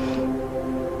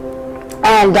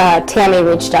 and Tammy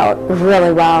reached out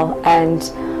really well and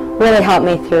really helped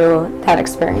me through that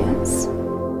experience.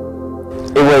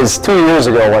 It was 2 years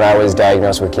ago when I was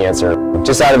diagnosed with cancer,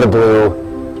 just out of the blue,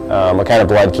 a kind of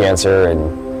blood cancer,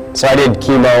 and so I did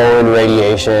chemo and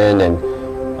radiation, and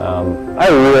I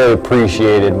really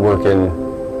appreciated working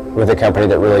with a company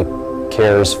that really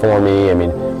cares for me. I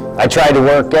mean, I tried to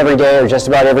work every day or just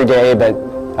about every day, but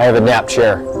I have a nap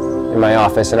chair in my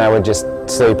office and I would just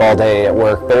sleep all day at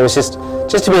work. But it was just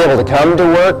to be able to come to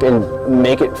work and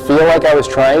make it feel like I was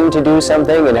trying to do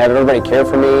something and have everybody care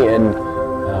for me and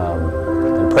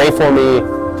pray for me.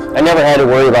 I never had to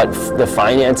worry about the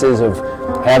finances of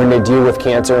having to deal with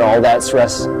cancer and all that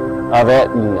stress of it,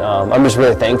 and I'm just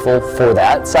really thankful for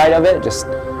that side of it.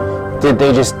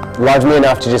 They just loved me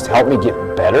enough to just help me get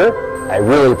better. I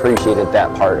really appreciated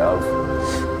that part of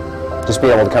just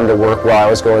being able to come to work while I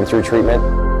was going through treatment.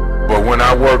 But when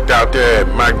I worked out there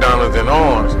at McDonald's in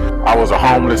Orange, I was a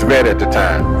homeless vet at the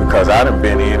time because I done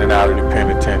been in and out of the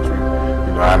penitentiary.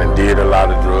 You know, I done did a lot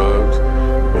of drugs.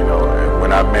 You know, and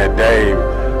when I met Dave,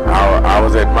 I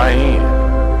was at my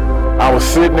end. I was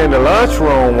sitting in the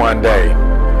lunchroom one day,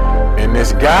 and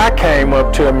this guy came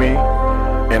up to me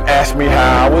and asked me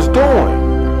how I was doing.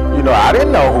 You know, I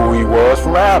didn't know who he was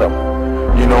from Adam.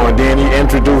 You know, and then he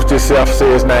introduced himself,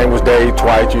 said his name was Dave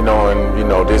Twite, you know, and, you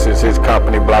know, this is his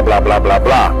company, blah, blah, blah, blah,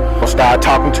 blah. He started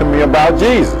talking to me about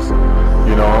Jesus,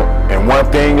 you know, and one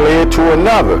thing led to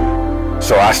another.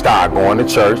 So I started going to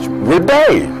church with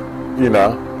Dave, you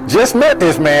know. Just met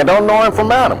this man, don't know him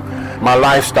from Adam. My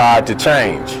life started to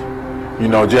change, you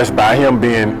know, just by him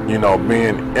being, you know,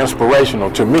 being inspirational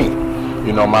to me.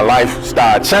 You know, my life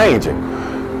started changing.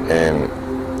 And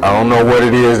I don't know what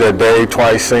it is that Dave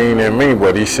Twice seen in me,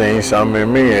 but he seen something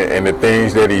in me, and the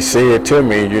things that he said to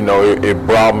me, you know, it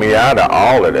brought me out of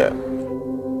all of that.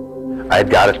 I'd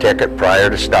got a ticket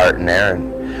prior to starting there,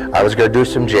 and I was going to do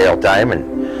some jail time, and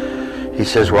he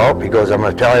says, well, he goes, I'm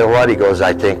going to tell you what, he goes,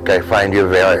 I think I find you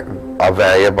a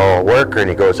valuable worker, and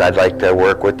he goes, I'd like to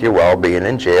work with you while being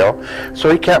in jail.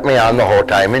 So he kept me on the whole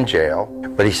time in jail.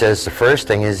 But he says, the first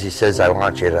thing is, he says, I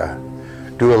want you to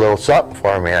do a little something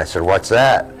for me. I said, what's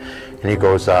that? And he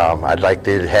goes, I'd like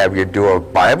to have you do a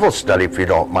Bible study if you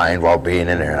don't mind while being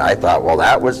in there. And I thought, well,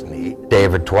 that was neat.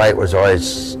 David Twite was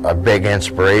always a big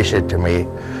inspiration to me,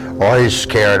 always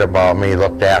cared about me,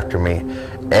 looked after me,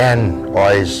 and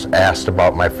always asked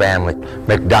about my family.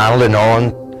 McDonald and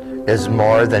Owen is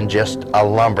more than just a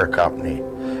lumber company.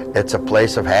 It's a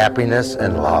place of happiness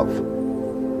and love.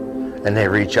 And they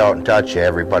reach out and touch you,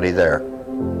 everybody there.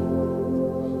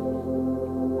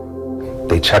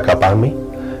 They check up on me,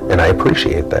 and I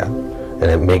appreciate that. And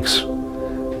it makes,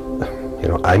 you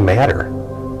know, I matter.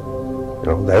 You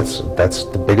know, that's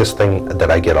the biggest thing that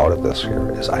I get out of this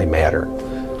here, is I matter.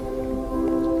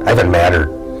 I haven't mattered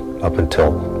up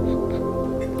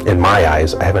until, in my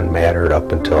eyes, I haven't mattered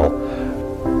up until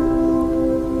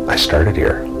I started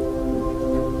here.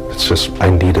 It's just, I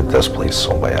needed this place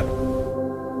so bad.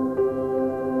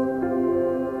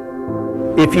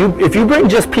 If you bring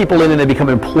just people in and they become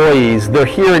employees, they're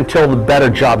here until the better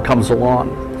job comes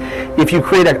along. If you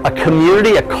create a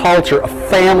community, a culture, a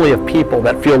family of people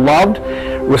that feel loved,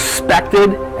 respected,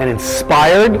 and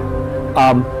inspired,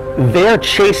 they're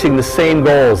chasing the same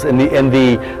goals, and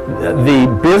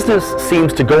the business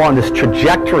seems to go on this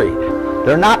trajectory.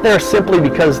 They're not there simply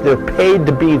because they're paid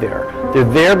to be there. They're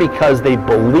there because they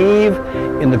believe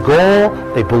in the goal,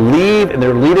 they believe in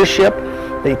their leadership,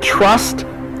 they trust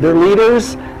their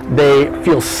leaders, they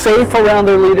feel safe around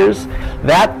their leaders.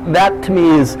 That to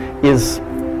me is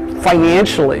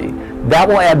financially, that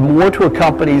will add more to a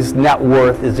company's net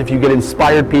worth is if you get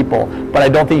inspired people, but I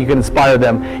don't think you can inspire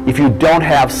them if you don't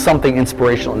have something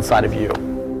inspirational inside of you.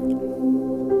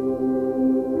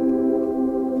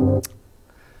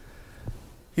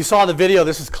 You saw the video.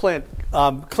 This is Clint.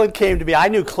 Clint came to me. I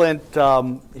knew Clint.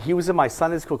 He was in my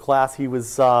Sunday school class. He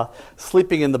was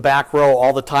sleeping in the back row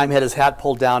all the time, had his hat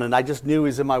pulled down, and I just knew he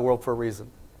was in my world for a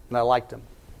reason, and I liked him.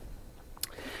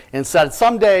 And said,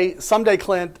 someday,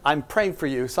 Clint, I'm praying for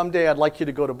you. Someday I'd like you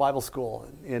to go to Bible school.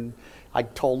 And I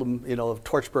told him, of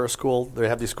Torchbearer School. They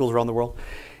have these schools around the world.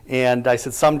 And I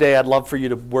said, someday I'd love for you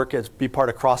to be part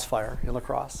of Crossfire in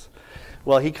lacrosse.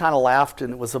 Well, he kind of laughed,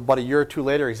 and it was about a year or two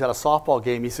later. He's at a softball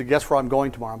game. He said, guess where I'm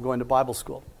going tomorrow? I'm going to Bible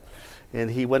school. And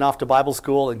he went off to Bible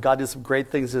school, and God did some great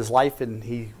things in his life. And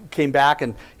he came back,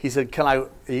 and he said,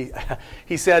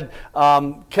 he said,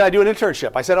 can I do an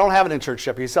internship? I said, I don't have an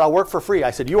internship. He said, I'll work for free. I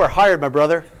said, you are hired, my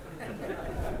brother.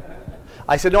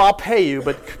 I said, no, I'll pay you,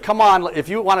 but come on. If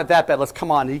you want it that bad, let's come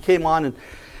on. And he came on,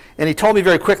 and he told me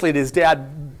very quickly that his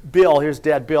dad, Bill, here's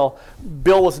Dad Bill.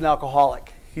 Bill was an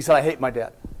alcoholic. He said, I hate my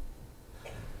dad.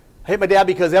 I hate my dad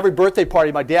because every birthday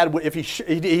party, my dad, if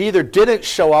he either didn't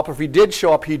show up, or if he did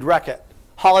show up, he'd wreck it.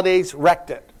 Holidays, wrecked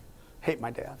it. Hate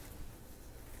my dad.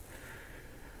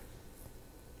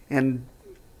 And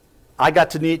I got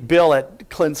to meet Bill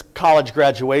at Clint's college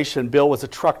graduation. Bill was a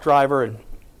truck driver,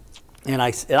 and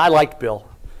I liked Bill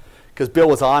because Bill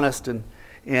was honest, and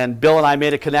Bill and I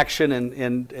made a connection,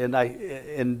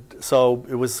 and so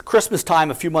it was Christmas time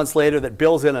a few months later that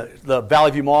Bill's in the Valley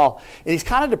View Mall, and he's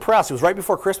kind of depressed. It was right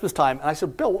before Christmas time, and I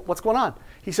said, Bill, what's going on?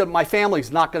 He said, my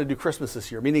family's not going to do Christmas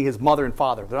this year, meaning his mother and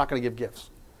father. They're not going to give gifts.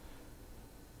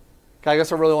 I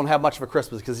guess I really won't have much of a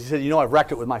Christmas, because he said, I've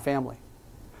wrecked it with my family.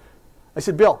 I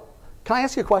said, Bill, can I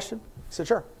ask you a question? He said,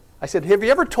 sure. I said, have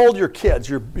you ever told your kids,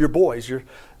 your boys, your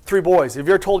 3 boys, have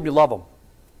you ever told them you love them?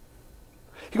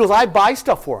 He goes, I buy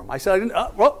stuff for them. I said,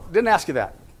 didn't ask you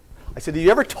that. I said, have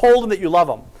you ever told them that you love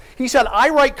them? He said, I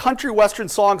write country western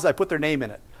songs, I put their name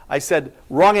in it. I said,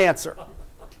 wrong answer.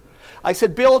 I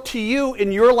said, Bill, to you,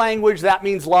 in your language, that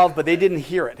means love, but they didn't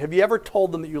hear it. Have you ever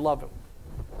told them that you love them?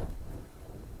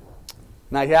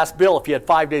 And I asked Bill if he had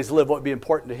 5 days to live, what would be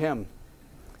important to him?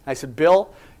 I said,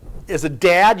 Bill, as a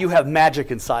dad, you have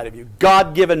magic inside of you,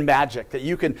 God-given magic that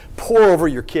you can pour over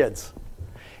your kids.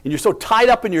 And you're so tied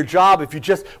up in your job, if you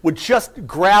would just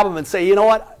grab them and say, you know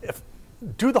what,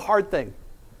 do the hard thing.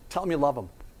 Tell them you love them.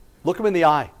 Look them in the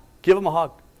eye. Give them a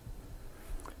hug.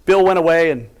 Bill went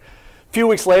away, and a few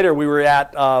weeks later, we were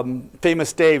at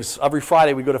Famous Dave's. Every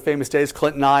Friday, we go to Famous Dave's,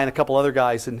 Clint and I and a couple other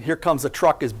guys, and here comes a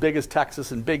truck as big as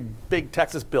Texas, and big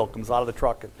Texas Bill comes out of the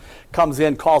truck and comes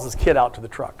in, calls his kid out to the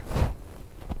truck.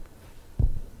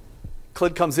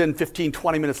 Clint comes in 15,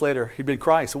 20 minutes later. He'd been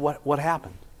crying. So what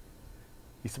happened?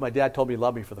 He said, my dad told me he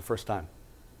loved me for the first time.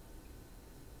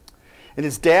 And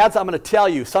his dad's, I'm going to tell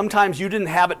you, sometimes you didn't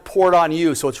have it poured on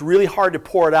you, so it's really hard to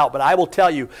pour it out. But I will tell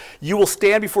you, you will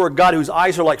stand before a God whose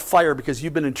eyes are like fire because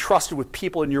you've been entrusted with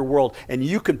people in your world, and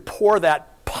you can pour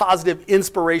that positive,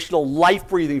 inspirational,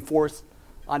 life-breathing force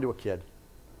onto a kid.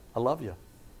 I love you.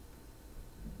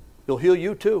 He'll heal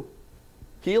you too.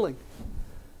 Healing.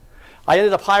 I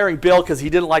ended up hiring Bill because he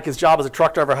didn't like his job as a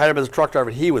truck driver. I hired him as a truck driver.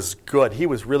 He was good. He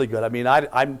was really good. I mean,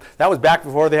 that was back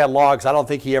before they had logs. I don't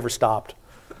think he ever stopped.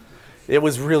 It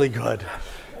was really good.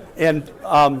 And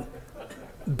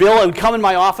Bill would come in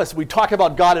my office. We'd talk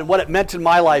about God and what it meant in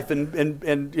my life. And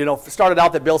started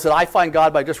out that Bill said, I find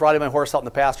God by just riding my horse out in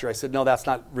the pasture. I said, no, that's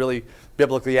not really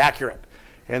biblically accurate.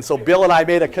 And so Bill and I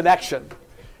made a connection.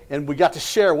 And we got to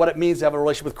share what it means to have a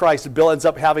relationship with Christ. And Bill ends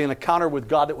up having an encounter with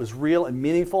God that was real and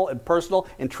meaningful and personal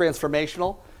and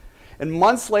transformational. And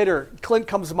months later, Clint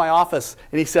comes to my office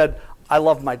and he said, I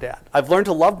love my dad. I've learned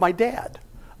to love my dad.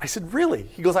 I said, really?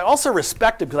 He goes, I also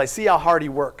respect him because I see how hard he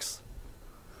works.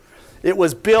 It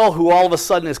was Bill who all of a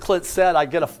sudden, as Clint said,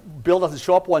 Bill doesn't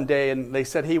show up one day, and they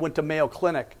said he went to Mayo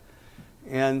Clinic.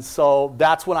 And so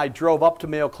that's when I drove up to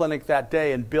Mayo Clinic that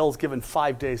day, and Bill's given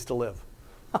 5 days to live.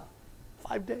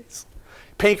 5 days.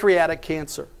 Pancreatic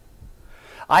cancer.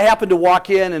 I happened to walk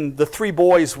in, and the 3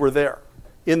 boys were there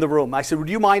in the room. I said, would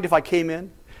you mind if I came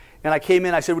in? And I came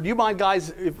in, I said, would you mind,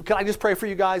 guys, can I just pray for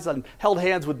you guys? I held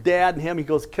hands with Dad and him. He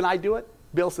goes, can I do it?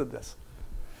 Bill said this.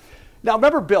 Now,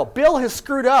 remember Bill. Bill has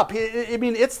screwed up. I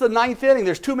mean, it's the 9th inning.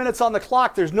 There's 2 minutes on the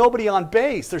clock. There's nobody on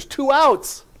base. There's 2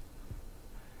 outs.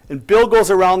 And Bill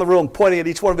goes around the room pointing at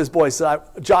each one of his boys. Said,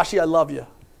 Joshy, I love you.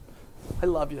 I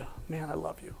love you. Man, I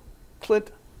love you.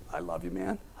 Clint, I love you,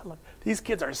 man. I love you. These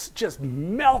kids are just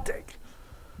melting.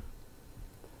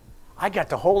 I got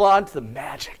to hold on to the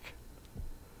magic.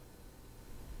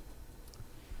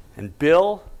 And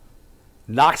Bill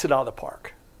knocks it out of the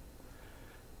park.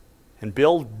 And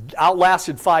Bill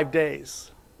outlasted 5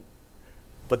 days.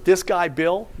 But this guy,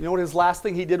 Bill, you know what his last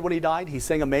thing he did when he died? He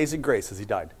sang Amazing Grace as he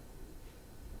died.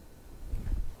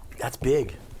 That's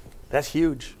big. That's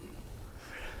huge.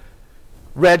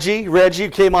 Reggie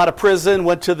came out of prison,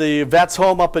 went to the vet's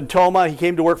home up in Toma. He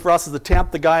came to work for us as a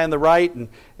temp, the guy on the right.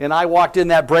 And I walked in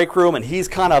that break room, and he's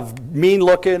kind of mean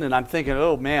looking. And I'm thinking,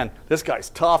 oh, man, this guy's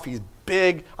tough. He's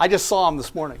big. I just saw him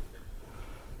this morning.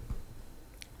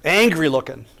 Angry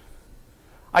looking.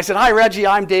 I said, hi, Reggie.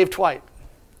 I'm Dave Twite.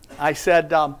 I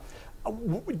said,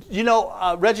 you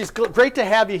know, Reggie, it's great to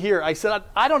have you here. I said,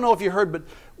 I don't know if you heard, but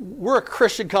we're a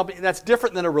Christian company. That's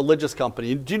different than a religious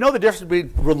company. Do you know the difference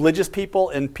between religious people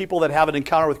and people that have an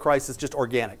encounter with Christ is just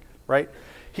organic, right?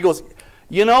 He goes,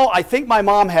 you know, I think my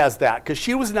mom has that because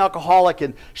she was an alcoholic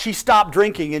and she stopped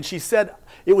drinking and she said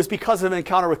it was because of an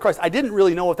encounter with Christ. I didn't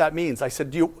really know what that means. I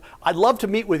said, I'd love to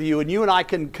meet with you and you and I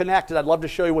can connect and I'd love to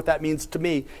show you what that means to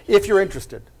me if you're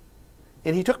interested.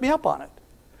 And he took me up on it.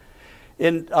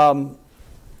 And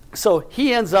so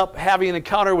he ends up having an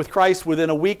encounter with Christ within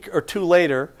a week or 2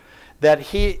 later that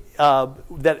he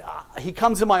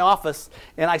comes in my office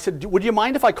and I said, would you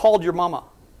mind if I called your mama?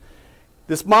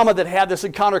 This mama that had this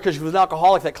encounter because she was an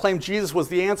alcoholic that claimed Jesus was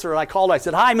the answer. And I called her. I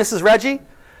said, hi, Mrs. Reggie.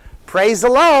 Praise the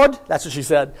Lord. That's what she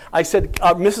said. I said,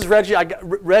 Mrs.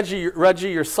 Reggie,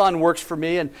 Reggie, your son works for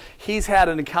me and he's had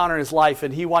an encounter in his life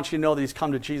and he wants you to know that he's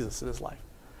come to Jesus in his life.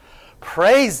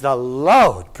 Praise the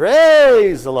Lord.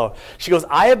 Praise the Lord. She goes,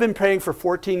 I have been praying for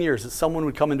 14 years that someone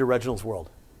would come into Reginald's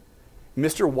world.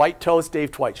 Mr. White Toast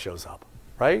Dave Twite shows up,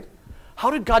 right?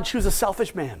 How did God choose a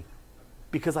selfish man?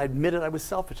 Because I admitted I was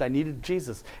selfish. I needed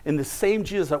Jesus. And the same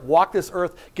Jesus that walked this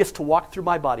earth gets to walk through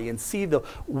my body and see the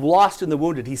lost and the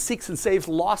wounded. He seeks and saves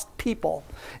lost people.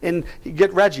 And you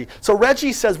get Reggie. So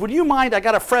Reggie says, would you mind? I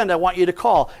got a friend I want you to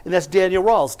call. And that's Daniel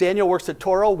Rawls. Daniel works at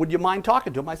Toro. Would you mind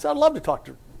talking to him? I said, I'd love to talk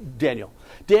to Daniel.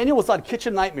 Daniel was on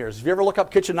Kitchen Nightmares. If you ever look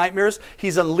up Kitchen Nightmares,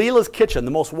 he's on Leela's Kitchen,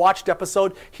 the most watched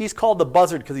episode. He's called the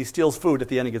Buzzard because he steals food at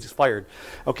the end and gets fired.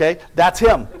 Okay? That's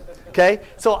him. Okay?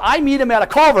 So I meet him at a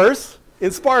Culver's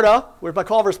in Sparta. Where's my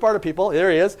Culver's Sparta people?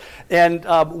 There he is. And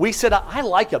we said, I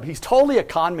like him. He's totally a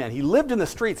con man. He lived in the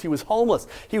streets. He was homeless.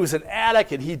 He was an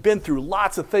addict, and he'd been through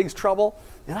lots of things, trouble.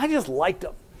 And I just liked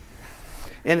him.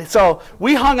 And so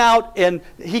we hung out, and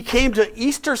he came to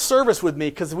Easter service with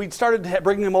me because we started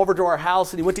bringing him over to our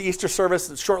house, and he went to Easter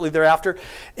service shortly thereafter.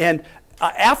 And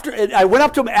I went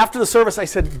up to him after the service. I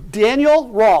said, Daniel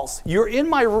Rawls, you're in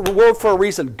my world for a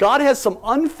reason. God has some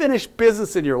unfinished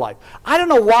business in your life. I don't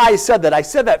know why I said that. I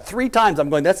said that 3 times. I'm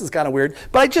going, this is kind of weird.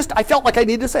 But I felt like I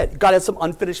needed to say it. God has some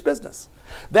unfinished business.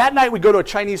 That night we go to a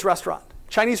Chinese restaurant.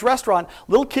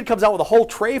 Little kid comes out with a whole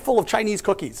tray full of Chinese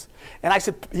cookies. And I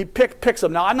said, he picks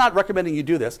them. Now, I'm not recommending you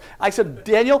do this. I said,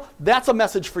 Daniel, that's a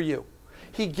message for you.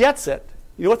 He gets it.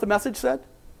 You know what the message said?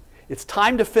 It's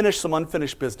time to finish some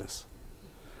unfinished business.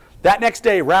 That next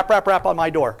day, rap on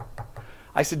my door.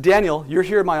 I said, Daniel, you're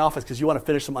here in my office because you want to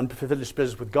finish some unfinished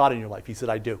business with God in your life. He said,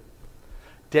 I do.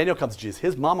 Daniel comes to Jesus.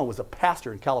 His mama was a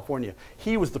pastor in California.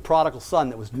 He was the prodigal son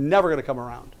that was never going to come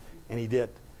around. And he did.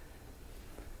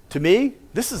 To me,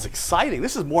 this is exciting.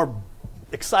 This is more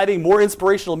exciting, more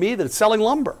inspirational to me than selling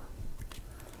lumber.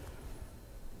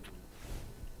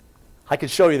 I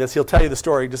could show you this. He'll tell you the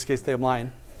story just in case they have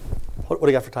lying. What do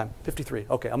you got for time? 53.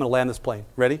 Okay, I'm going to land this plane.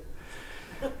 Ready?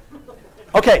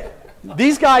 Okay,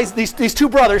 these guys, these 2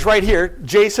 brothers right here,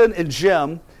 Jason and Jim,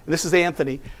 and this is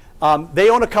Anthony, they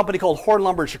own a company called Horn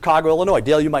Lumber in Chicago, Illinois.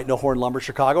 Dale, you might know Horn Lumber,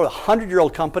 Chicago, a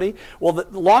 100-year-old company. Well,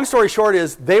 the long story short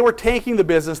is they were tanking the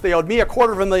business. They owed me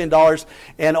 $250,000,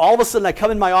 and all of a sudden I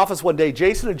come in my office one day.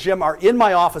 Jason and Jim are in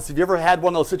my office. Have you ever had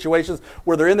one of those situations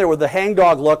where they're in there with the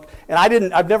hangdog look? And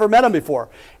I've never met them before.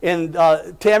 And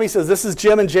Tammy says, this is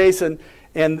Jim and Jason.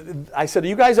 And I said, are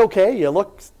you guys okay? You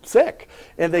look sick.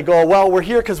 And they go, well, we're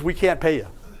here because we can't pay you.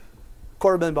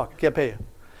 $250,000, can't pay you.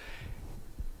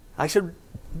 I said,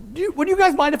 would you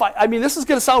guys mind if I mean, this is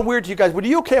going to sound weird to you guys. Would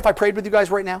you okay if I prayed with you guys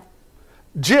right now?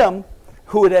 Jim,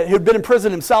 who'd been in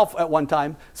prison himself at one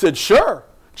time, said, sure,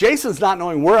 Jason's not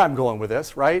knowing where I'm going with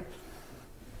this, right?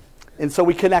 And so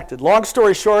we connected. Long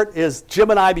story short is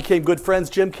Jim and I became good friends.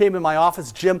 Jim came in my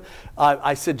office.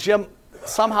 I said, Jim,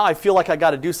 somehow I feel like I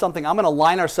got to do something. I'm going to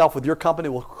align ourselves with your company.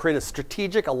 We'll create a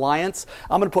strategic alliance.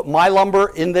 I'm going to put my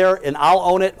lumber in there, and I'll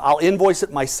own it. I'll invoice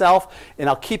it myself, and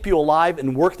I'll keep you alive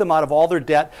and work them out of all their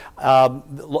debt.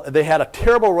 They had a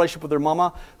terrible relationship with their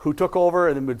mama who took over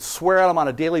and would swear at them on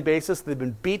a daily basis. They'd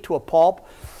been beat to a pulp.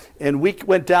 And we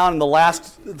went down in the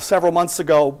last several months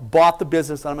ago, bought the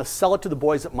business, and I'm going to sell it to the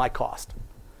boys at my cost.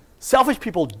 Selfish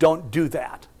people don't do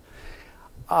that.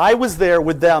 I was there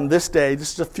with them this day,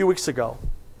 just a few weeks ago,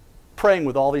 praying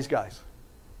with all these guys,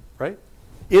 right?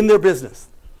 In their business.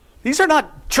 These are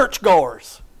not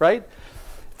churchgoers, right?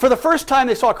 For the first time,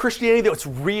 they saw Christianity that's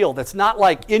real, that's not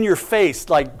like in your face,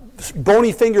 like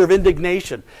bony finger of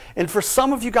indignation. And for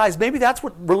some of you guys, maybe that's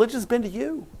what religion's been to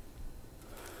you.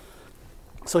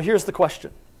 So here's the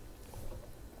question.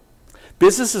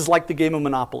 Business is like the game of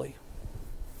Monopoly.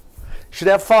 You should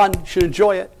have fun, you should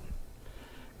enjoy it.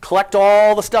 Collect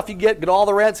all the stuff you get all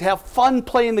the rents, have fun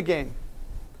playing the game.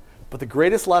 But the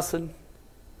greatest lesson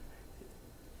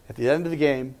at the end of the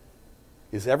game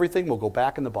is everything will go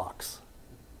back in the box.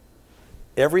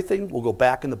 Everything will go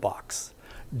back in the box.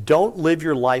 Don't live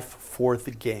your life for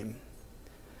the game.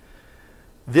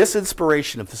 This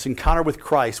inspiration of this encounter with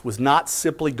Christ was not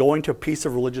simply going to a piece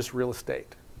of religious real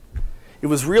estate. It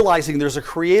was realizing there's a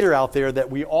creator out there, that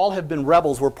we all have been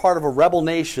rebels. We're part of a rebel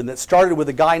nation that started with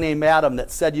a guy named Adam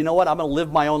that said, you know what, I'm going to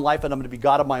live my own life and I'm going to be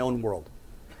God of my own world.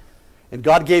 And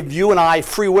God gave you and I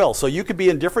free will. So you could be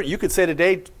indifferent. You could say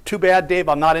today, too bad, Dave,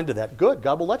 I'm not into that. Good,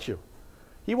 God will let you.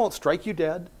 He won't strike you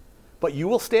dead, but you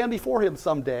will stand before him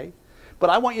someday. But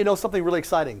I want you to know something really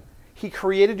exciting. He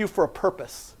created you for a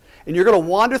purpose. And you're going to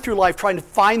wander through life trying to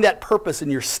find that purpose in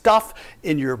your stuff,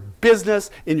 in your business,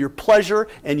 in your pleasure,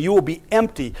 and you will be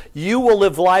empty. You will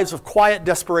live lives of quiet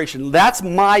desperation. That's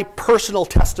my personal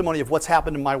testimony of what's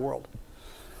happened in my world.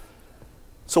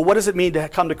 So what does it mean to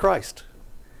come to Christ?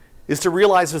 Is to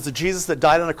realize there's a Jesus that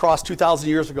died on a cross 2,000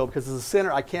 years ago, because as a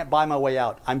sinner, I can't buy my way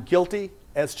out. I'm guilty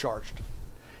as charged.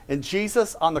 And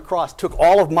Jesus on the cross took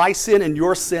all of my sin and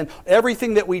your sin,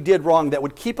 everything that we did wrong that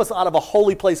would keep us out of a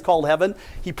holy place called heaven.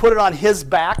 He put it on his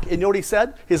back. And you know what he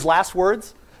said? His last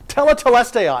words?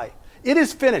 Tetelestai. It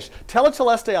is finished.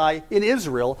 Tetelestai in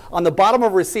Israel, on the bottom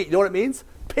of a receipt. You know what it means?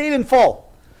 Paid in full.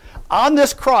 On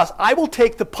this cross, I will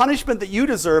take the punishment that you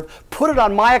deserve, put it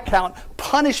on my account,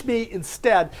 punish me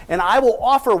instead, and I will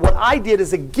offer what I did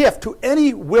as a gift to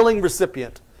any willing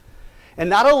recipient. And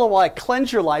not only will I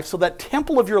cleanse your life so that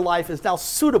temple of your life is now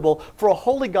suitable for a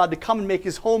holy God to come and make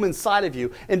his home inside of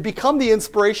you and become the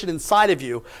inspiration inside of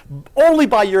you only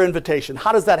by your invitation.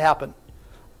 How does that happen?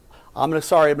 I'm going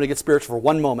to get spiritual for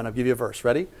one moment. I'll give you a verse.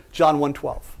 Ready? John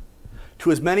 1:12.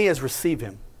 To as many as receive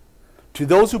him, to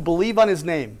those who believe on his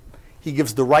name, he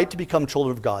gives the right to become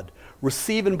children of God.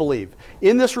 Receive and believe.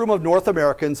 In this room of North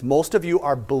Americans, most of you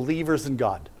are believers in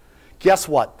God. Guess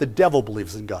what? The devil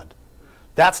believes in God.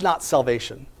 That's not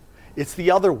salvation. It's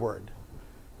the other word.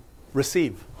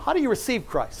 Receive. How do you receive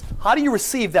Christ? How do you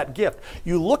receive that gift?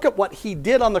 You look at what he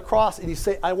did on the cross and you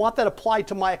say, I want that applied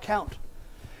to my account.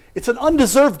 It's an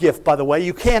undeserved gift, by the way.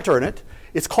 You can't earn it.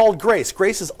 It's called grace.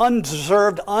 Grace is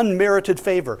undeserved, unmerited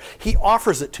favor. He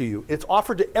offers it to you. It's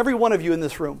offered to every one of you in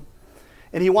this room.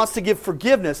 And he wants to give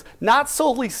forgiveness, not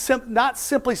simply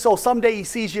so someday he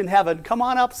sees you in heaven. Come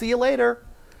on up, see you later.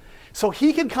 So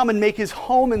he can come and make his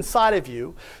home inside of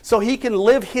you, so he can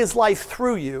live his life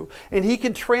through you, and he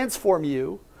can transform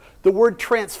you. The word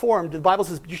transformed, the Bible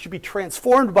says you should be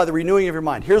transformed by the renewing of your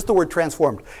mind. Here's the word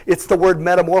transformed. It's the word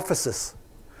metamorphosis.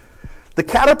 The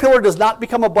caterpillar does not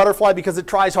become a butterfly because it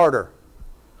tries harder.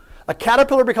 A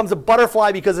caterpillar becomes a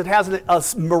butterfly because it has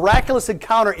a miraculous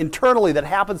encounter internally that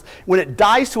happens when it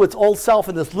dies to its old self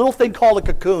in this little thing called a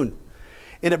cocoon.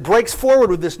 And it breaks forward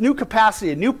with this new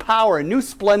capacity, a new power, a new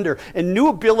splendor, and new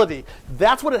ability.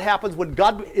 That's what it happens when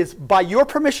God is, by your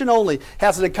permission only,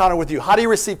 has an encounter with you. How do you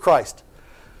receive Christ?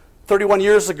 31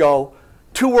 years ago,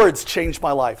 2 words changed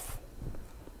my life.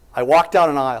 I walked down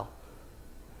an aisle,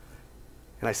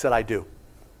 and I said, I do.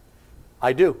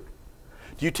 I do.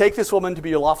 Do you take this woman to be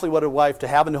your lawfully wedded wife, to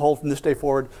have and to hold from this day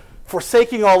forward,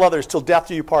 forsaking all others till death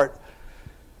do you part?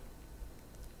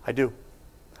 I do.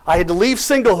 I had to leave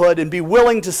singlehood and be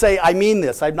willing to say, I mean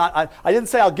this. I didn't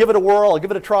say I'll give it a whirl, I'll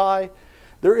give it a try.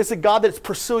 There is a God that's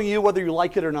pursuing you whether you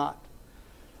like it or not.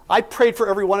 I prayed for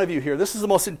every one of you here. This is the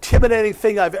most intimidating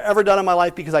thing I've ever done in my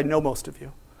life because I know most of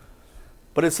you.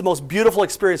 But it's the most beautiful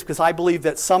experience because I believe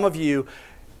that some of you,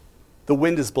 the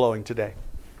wind is blowing today.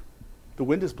 The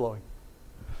wind is blowing.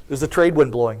 There's a trade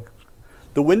wind blowing.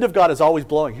 The wind of God is always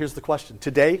blowing. Here's the question.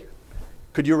 Today,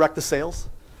 could you wreck the sails?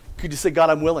 Could you say, God,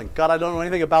 I'm willing. God, I don't know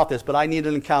anything about this, but I need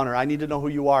an encounter. I need to know who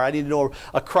you are. I need to know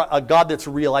a God that's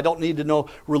real. I don't need to know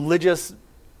religious,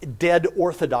 dead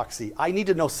orthodoxy. I need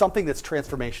to know something that's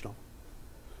transformational.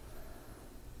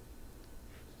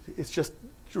 It's just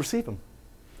receive him.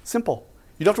 Simple.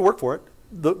 You don't have to work for it.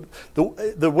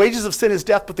 The wages of sin is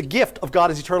death, but the gift of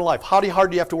God is eternal life. How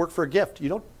hard do you have to work for a gift? You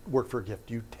don't work for a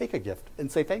gift. You take a gift and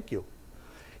say thank you.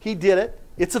 He did it.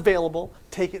 It's available.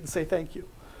 Take it and say thank you.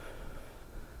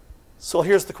 So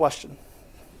here's the question.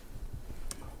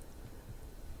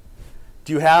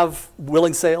 Do you have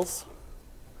willing sails?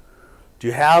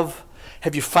 Have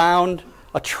you found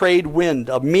a trade wind,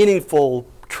 a meaningful,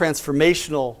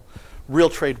 transformational, real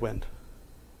trade wind?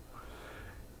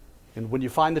 And when you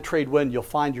find the trade wind, you'll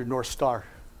find your North Star.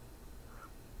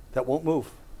 That won't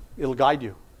move. It'll guide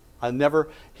you.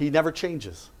 He never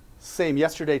changes. Same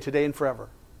yesterday, today, and forever.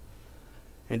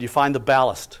 And you find the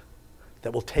ballast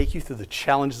that will take you through the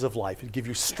challenges of life and give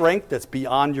you strength that's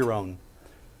beyond your own.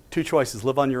 Two choices,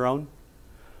 live on your own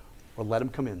or let him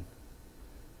come in.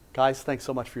 Guys, thanks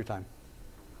so much for your time.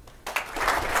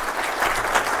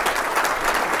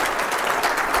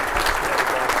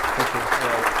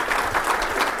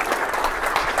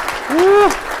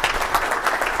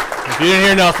 If you didn't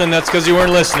hear nothing, that's because you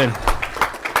weren't listening.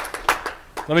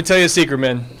 Let me tell you a secret,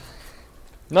 man.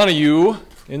 None of you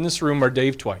in this room are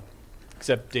Dave Twite,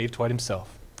 except Dave Twite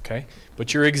himself, okay?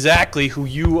 But you're exactly who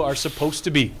you are supposed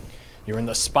to be. You're in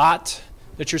the spot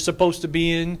that you're supposed to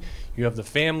be in. You have the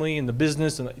family and the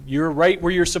business, and you're right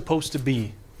where you're supposed to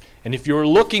be. And if you're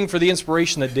looking for the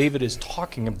inspiration that David is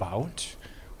talking about,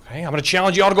 okay, I'm going to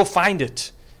challenge you all to go find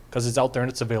it because it's out there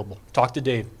and it's available. Talk to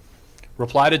Dave.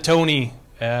 Reply to Tony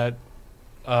at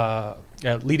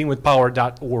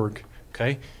leadingwithpower.org,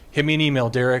 okay? Hit me an email,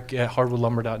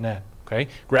 derek@hardwoodlumber.net, okay?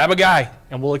 Grab a guy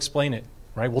and we'll explain it,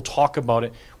 right? We'll talk about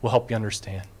it. We'll help you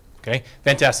understand, okay?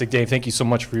 Fantastic, Dave. Thank you so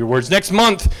much for your words. Next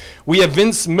month, we have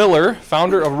Vince Miller,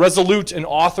 founder of Resolute and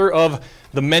author of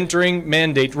The Mentoring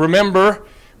Mandate. Remember,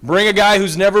 bring a guy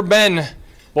who's never been.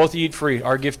 Both eat free.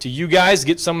 Our gift to you guys.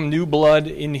 Get some new blood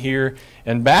in here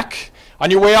and back.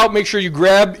 On your way out, make sure you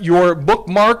grab your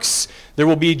bookmarks. There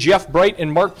will be Jeff Bright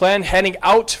and Mark Plan heading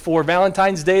out for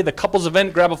Valentine's Day, the couples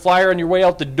event. Grab a flyer on your way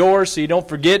out the door so you don't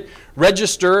forget.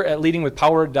 Register at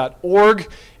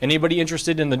leadingwithpower.org. Anybody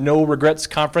interested in the No Regrets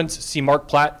Conference, see Mark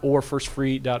Platt or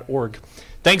firstfree.org.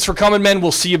 Thanks for coming, men.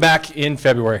 We'll see you back in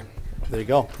February. There you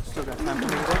go. Still got time for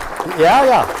me to go?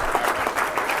 Yeah.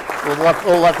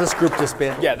 We'll let this group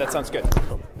disband. Yeah, that sounds good.